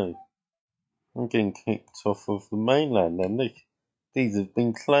no. I'm getting kicked off of the mainland and look, these have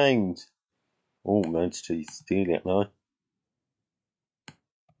been claimed. Oh, managed to steal it now.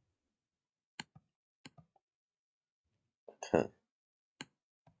 Okay.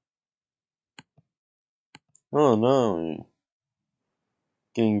 Oh no.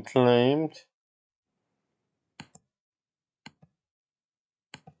 Getting claimed.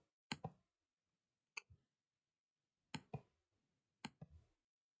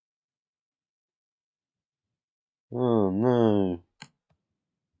 Oh no.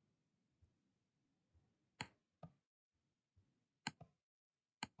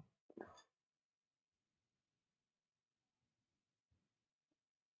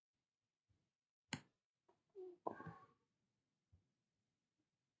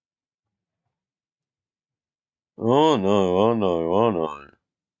 Oh no.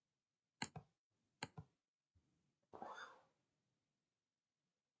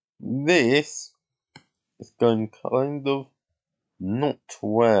 This is going kind of not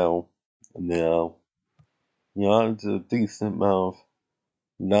well now. Yeah, it's a decent amount of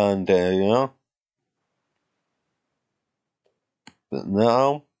land area. But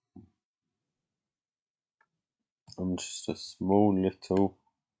now I'm just a small little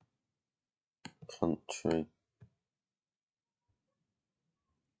country.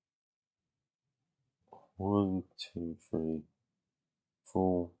 1, 2, 3,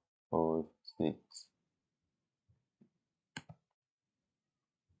 4, 5, 6.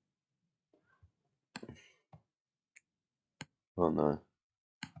 Oh no.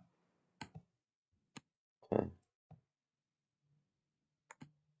 Okay.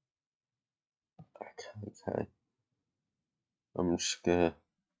 Okay. I'm just gonna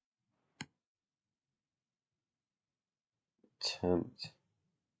attempt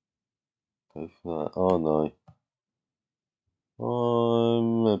go for that. Oh no.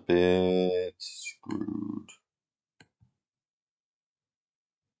 I'm a bit screwed.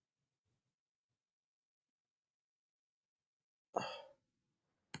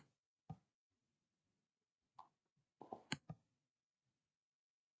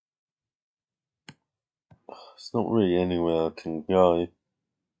 It's not really anywhere I can go.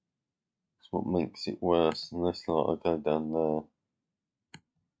 That's what makes it worse, unless like I go down there.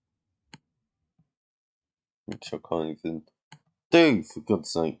 Which I can't even do, for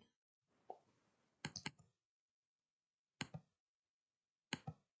God's sake.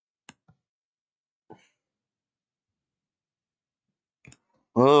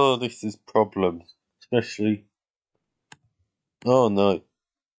 Oh, this is problems. especially. Oh no,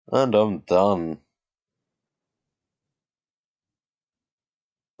 and I'm done.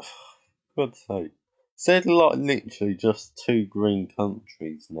 God's sake. Said like literally just 2 green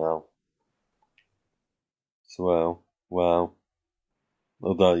countries now. As well. Wow.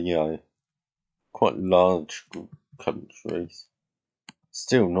 Although, quite large countries.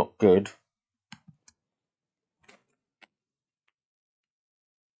 Still not good.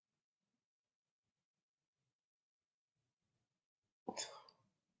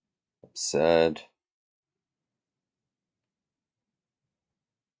 Absurd.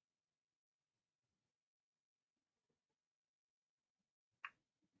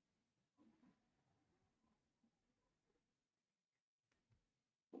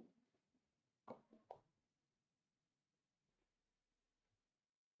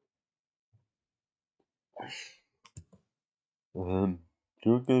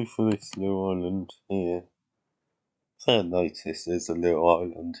 Do I go for this little island here? I noticed there's a little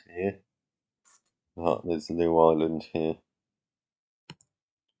island here. Oh, there's a little island here.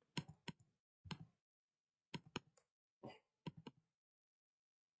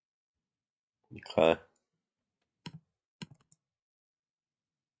 Okay.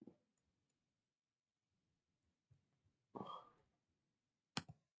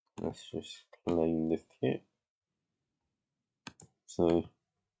 Let's just claim the kit. So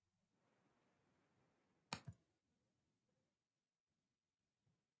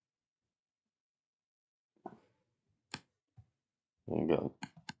there we go.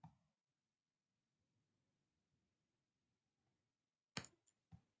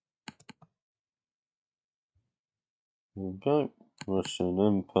 There we go. Russian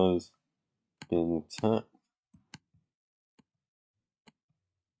Empire's being attacked.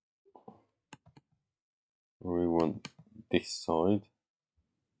 We want this side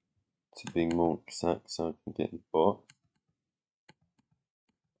to be more exact so I can get the bot.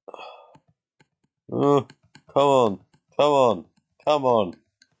 Oh, come on, come on, come on.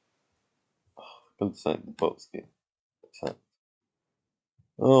 For God's sake, the bot's getting attacked.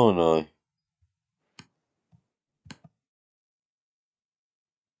 Oh no.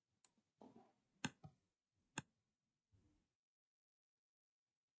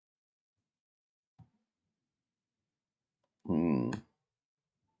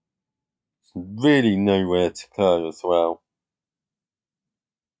 Really nowhere to go as well.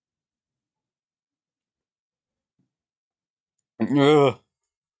 Ugh.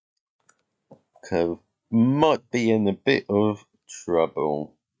 Okay, might be in a bit of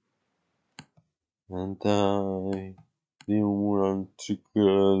trouble. And I don't want to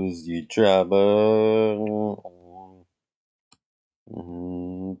cause you trouble.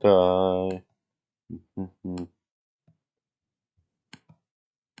 And I.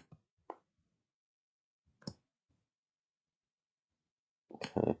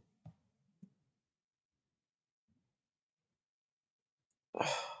 Okay.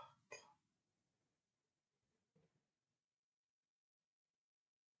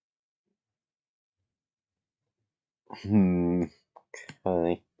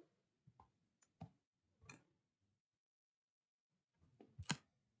 Okay.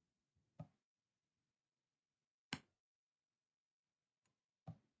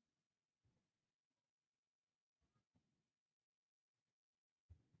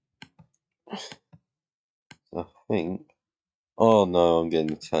 I think. Oh no, I'm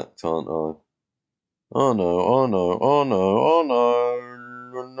getting attacked, aren't I? Oh no, oh no, oh no, oh no,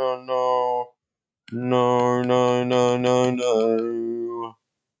 no, no, no, no, no, no, no.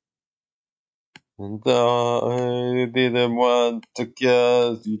 And I didn't want to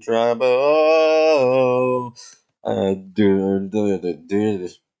cause you trouble. I didn't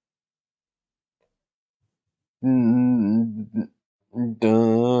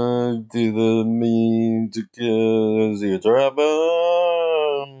mean to cause you trouble.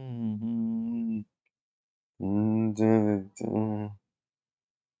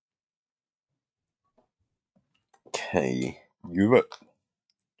 Okay, Europe.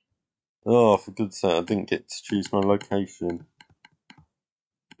 Oh, for good's sake, I didn't get to choose my location.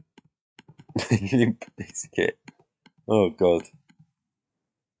 Limp Bizkit. Oh, God.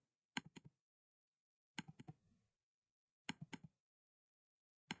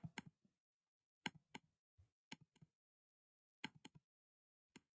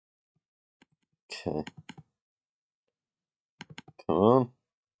 Okay. Come on.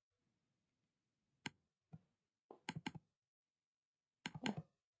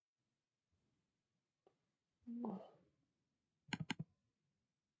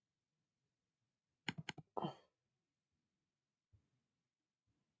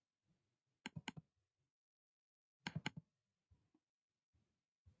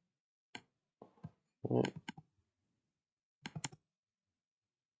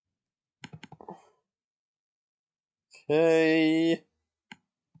 Okay.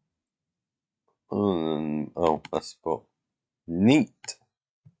 Oh, that's spot. Neat.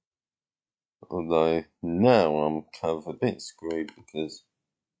 Although now I'm kind of a bit screwed because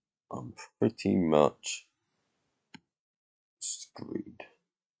I'm pretty much screwed.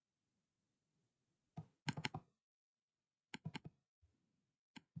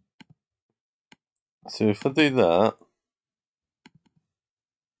 So if I do that,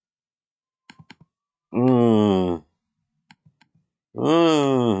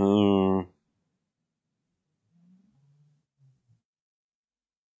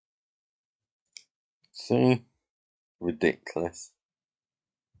 see, ridiculous.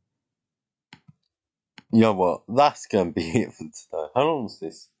 You know what? That's gonna be it for today. How long is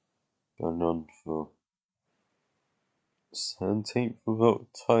this going on for? 17th of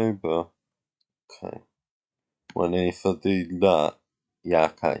October. Okay. Well, if I do that, yeah,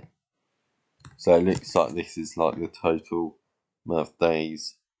 okay. So it looks like this is like the total amount of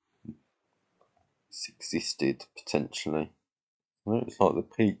days it's existed potentially. It looks like the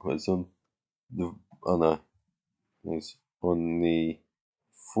peak was on the it was on the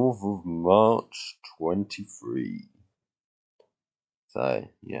 4th of March 23. So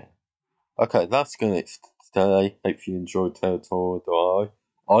yeah. Okay, that's gonna it for today. Hope you enjoyed Territory.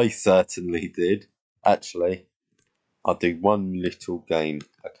 I certainly did. Actually, I'll do one little game,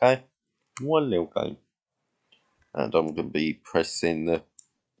 okay? One little game. And I'm gonna be pressing the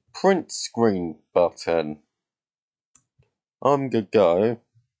print screen button. I'm gonna go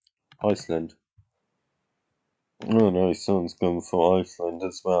Iceland. Oh no, someone's gone for Iceland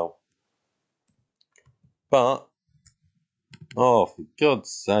as well. But, oh, for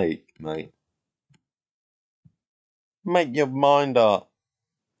God's sake, mate. Make your mind up.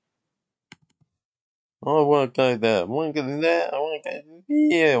 I want to go there. I want to go there. I want to go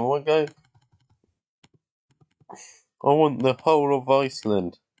here. I want to go. I want the whole of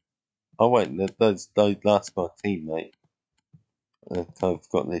Iceland. Oh wait, that's my teammate. I've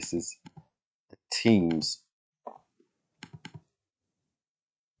got this as teams.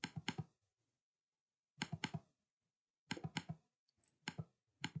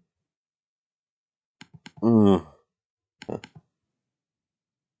 Ugh.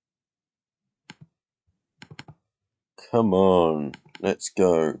 Come on, let's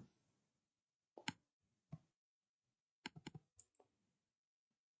go.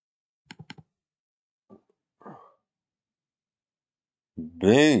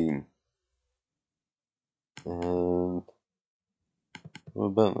 Boom. And what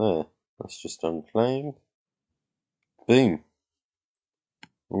about there? That's just unclaimed. Boom.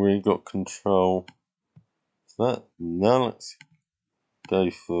 We got control of that. Now let's go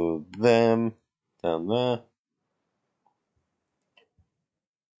for them down there.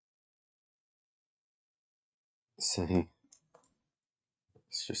 So let's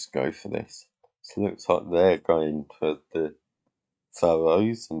just go for this. So it looks like they're going for the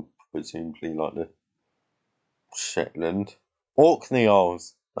Faroes and presumably like the Shetland. Orkney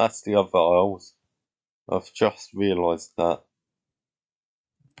Isles. That's the other Isles. I've just realised that.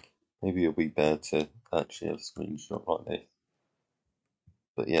 Maybe it'll be better to actually have a screenshot like this.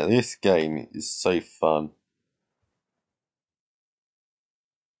 But yeah, this game is so fun.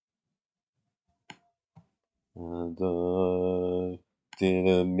 And I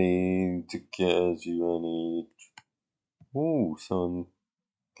didn't mean to cause you any. Ooh, someone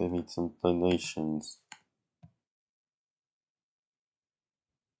gave me some donations.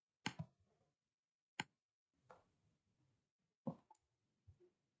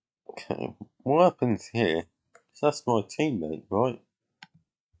 Okay, what happens here? That's my teammate, right?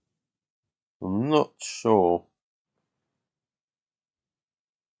 I'm not sure.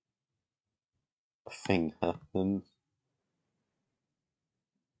 A thing happens.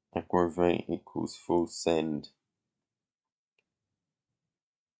 Aggravate equals full send.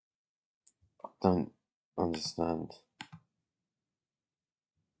 I don't understand.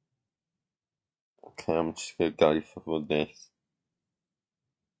 Okay, I'm just gonna go for this.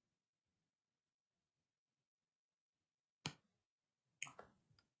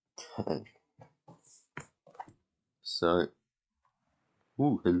 Okay. So,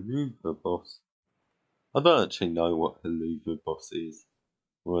 ooh, Helluva Boss. I don't actually know what Helluva Boss is.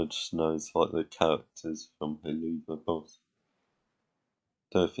 Well, I just know it's like the characters from Helluva Boss.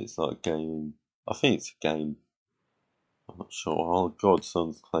 Don't know if it's like a game. I think it's a game. I'm not sure. Oh god,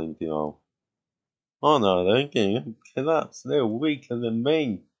 someone's claimed the isle. Oh no, they're getting collapsed. They're weaker than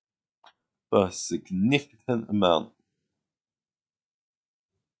me. By a significant amount.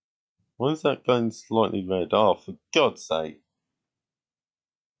 Why is that going slightly red? Oh, for God's sake.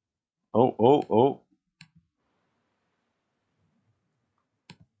 Oh, oh, oh.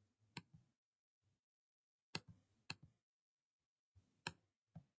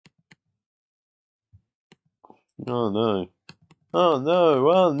 Oh, no. Oh, no.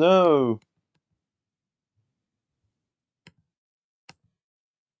 Oh, no.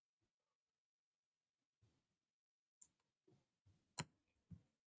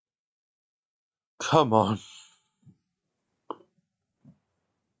 Come on.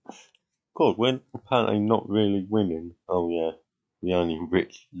 God, we're apparently not really winning. Oh, yeah. We only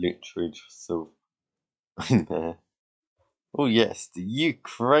literally just sort of in there. Oh, yes, the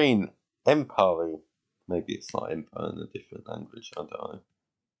Ukraine Empire. Maybe it's not empire in a different language, I don't know.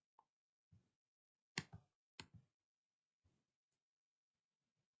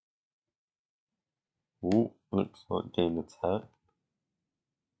 Oh, looks like getting attacked.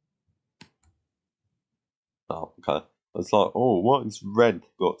 Oh, okay. It's like, oh, what is red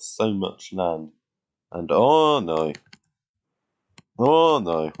got so much land? And oh no. Oh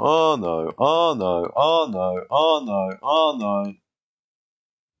no, oh no, oh no, oh no, oh no, oh no.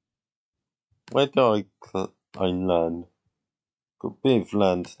 Where do I land? Got a bit of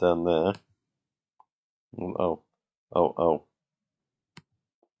land down there. Oh, oh, oh.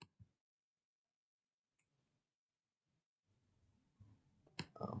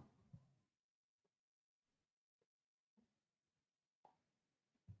 Oh.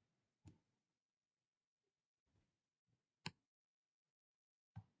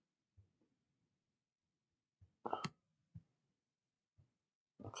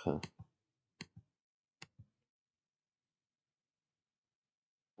 Okay.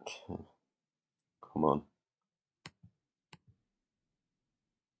 Okay. Come on.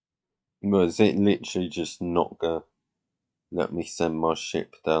 Well, is it literally just not gonna let me send my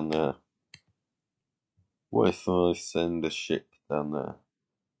ship down there? What if I send a ship down there?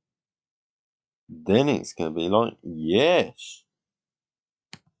 Then it's gonna be like, yes.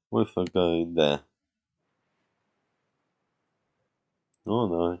 What if I go there? Oh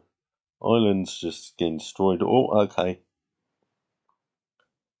no. Island's just getting destroyed. Oh, okay.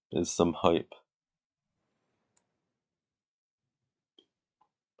 There's some hope.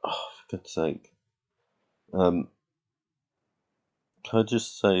 Oh, for God's sake. Can I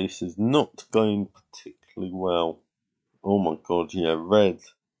just say this is not going particularly well. Oh my god, yeah, red.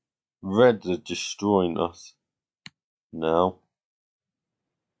 Red are destroying us now.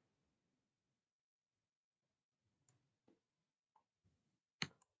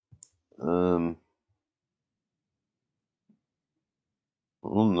 Oh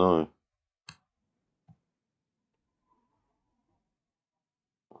no.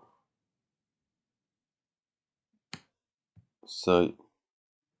 So,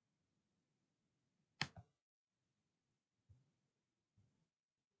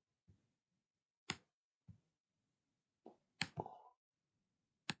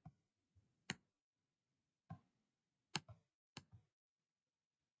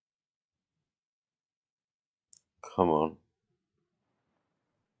 come on.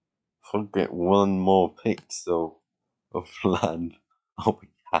 If I get one more pixel of land, I'll be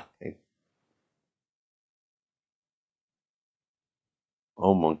happy.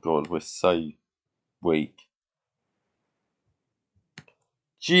 Oh my god, we're so weak.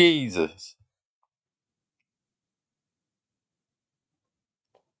 Jesus!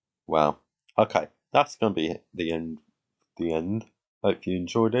 Wow. Okay, that's gonna be the end. The end. Hope you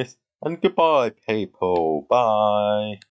enjoyed this, and goodbye, people. Bye.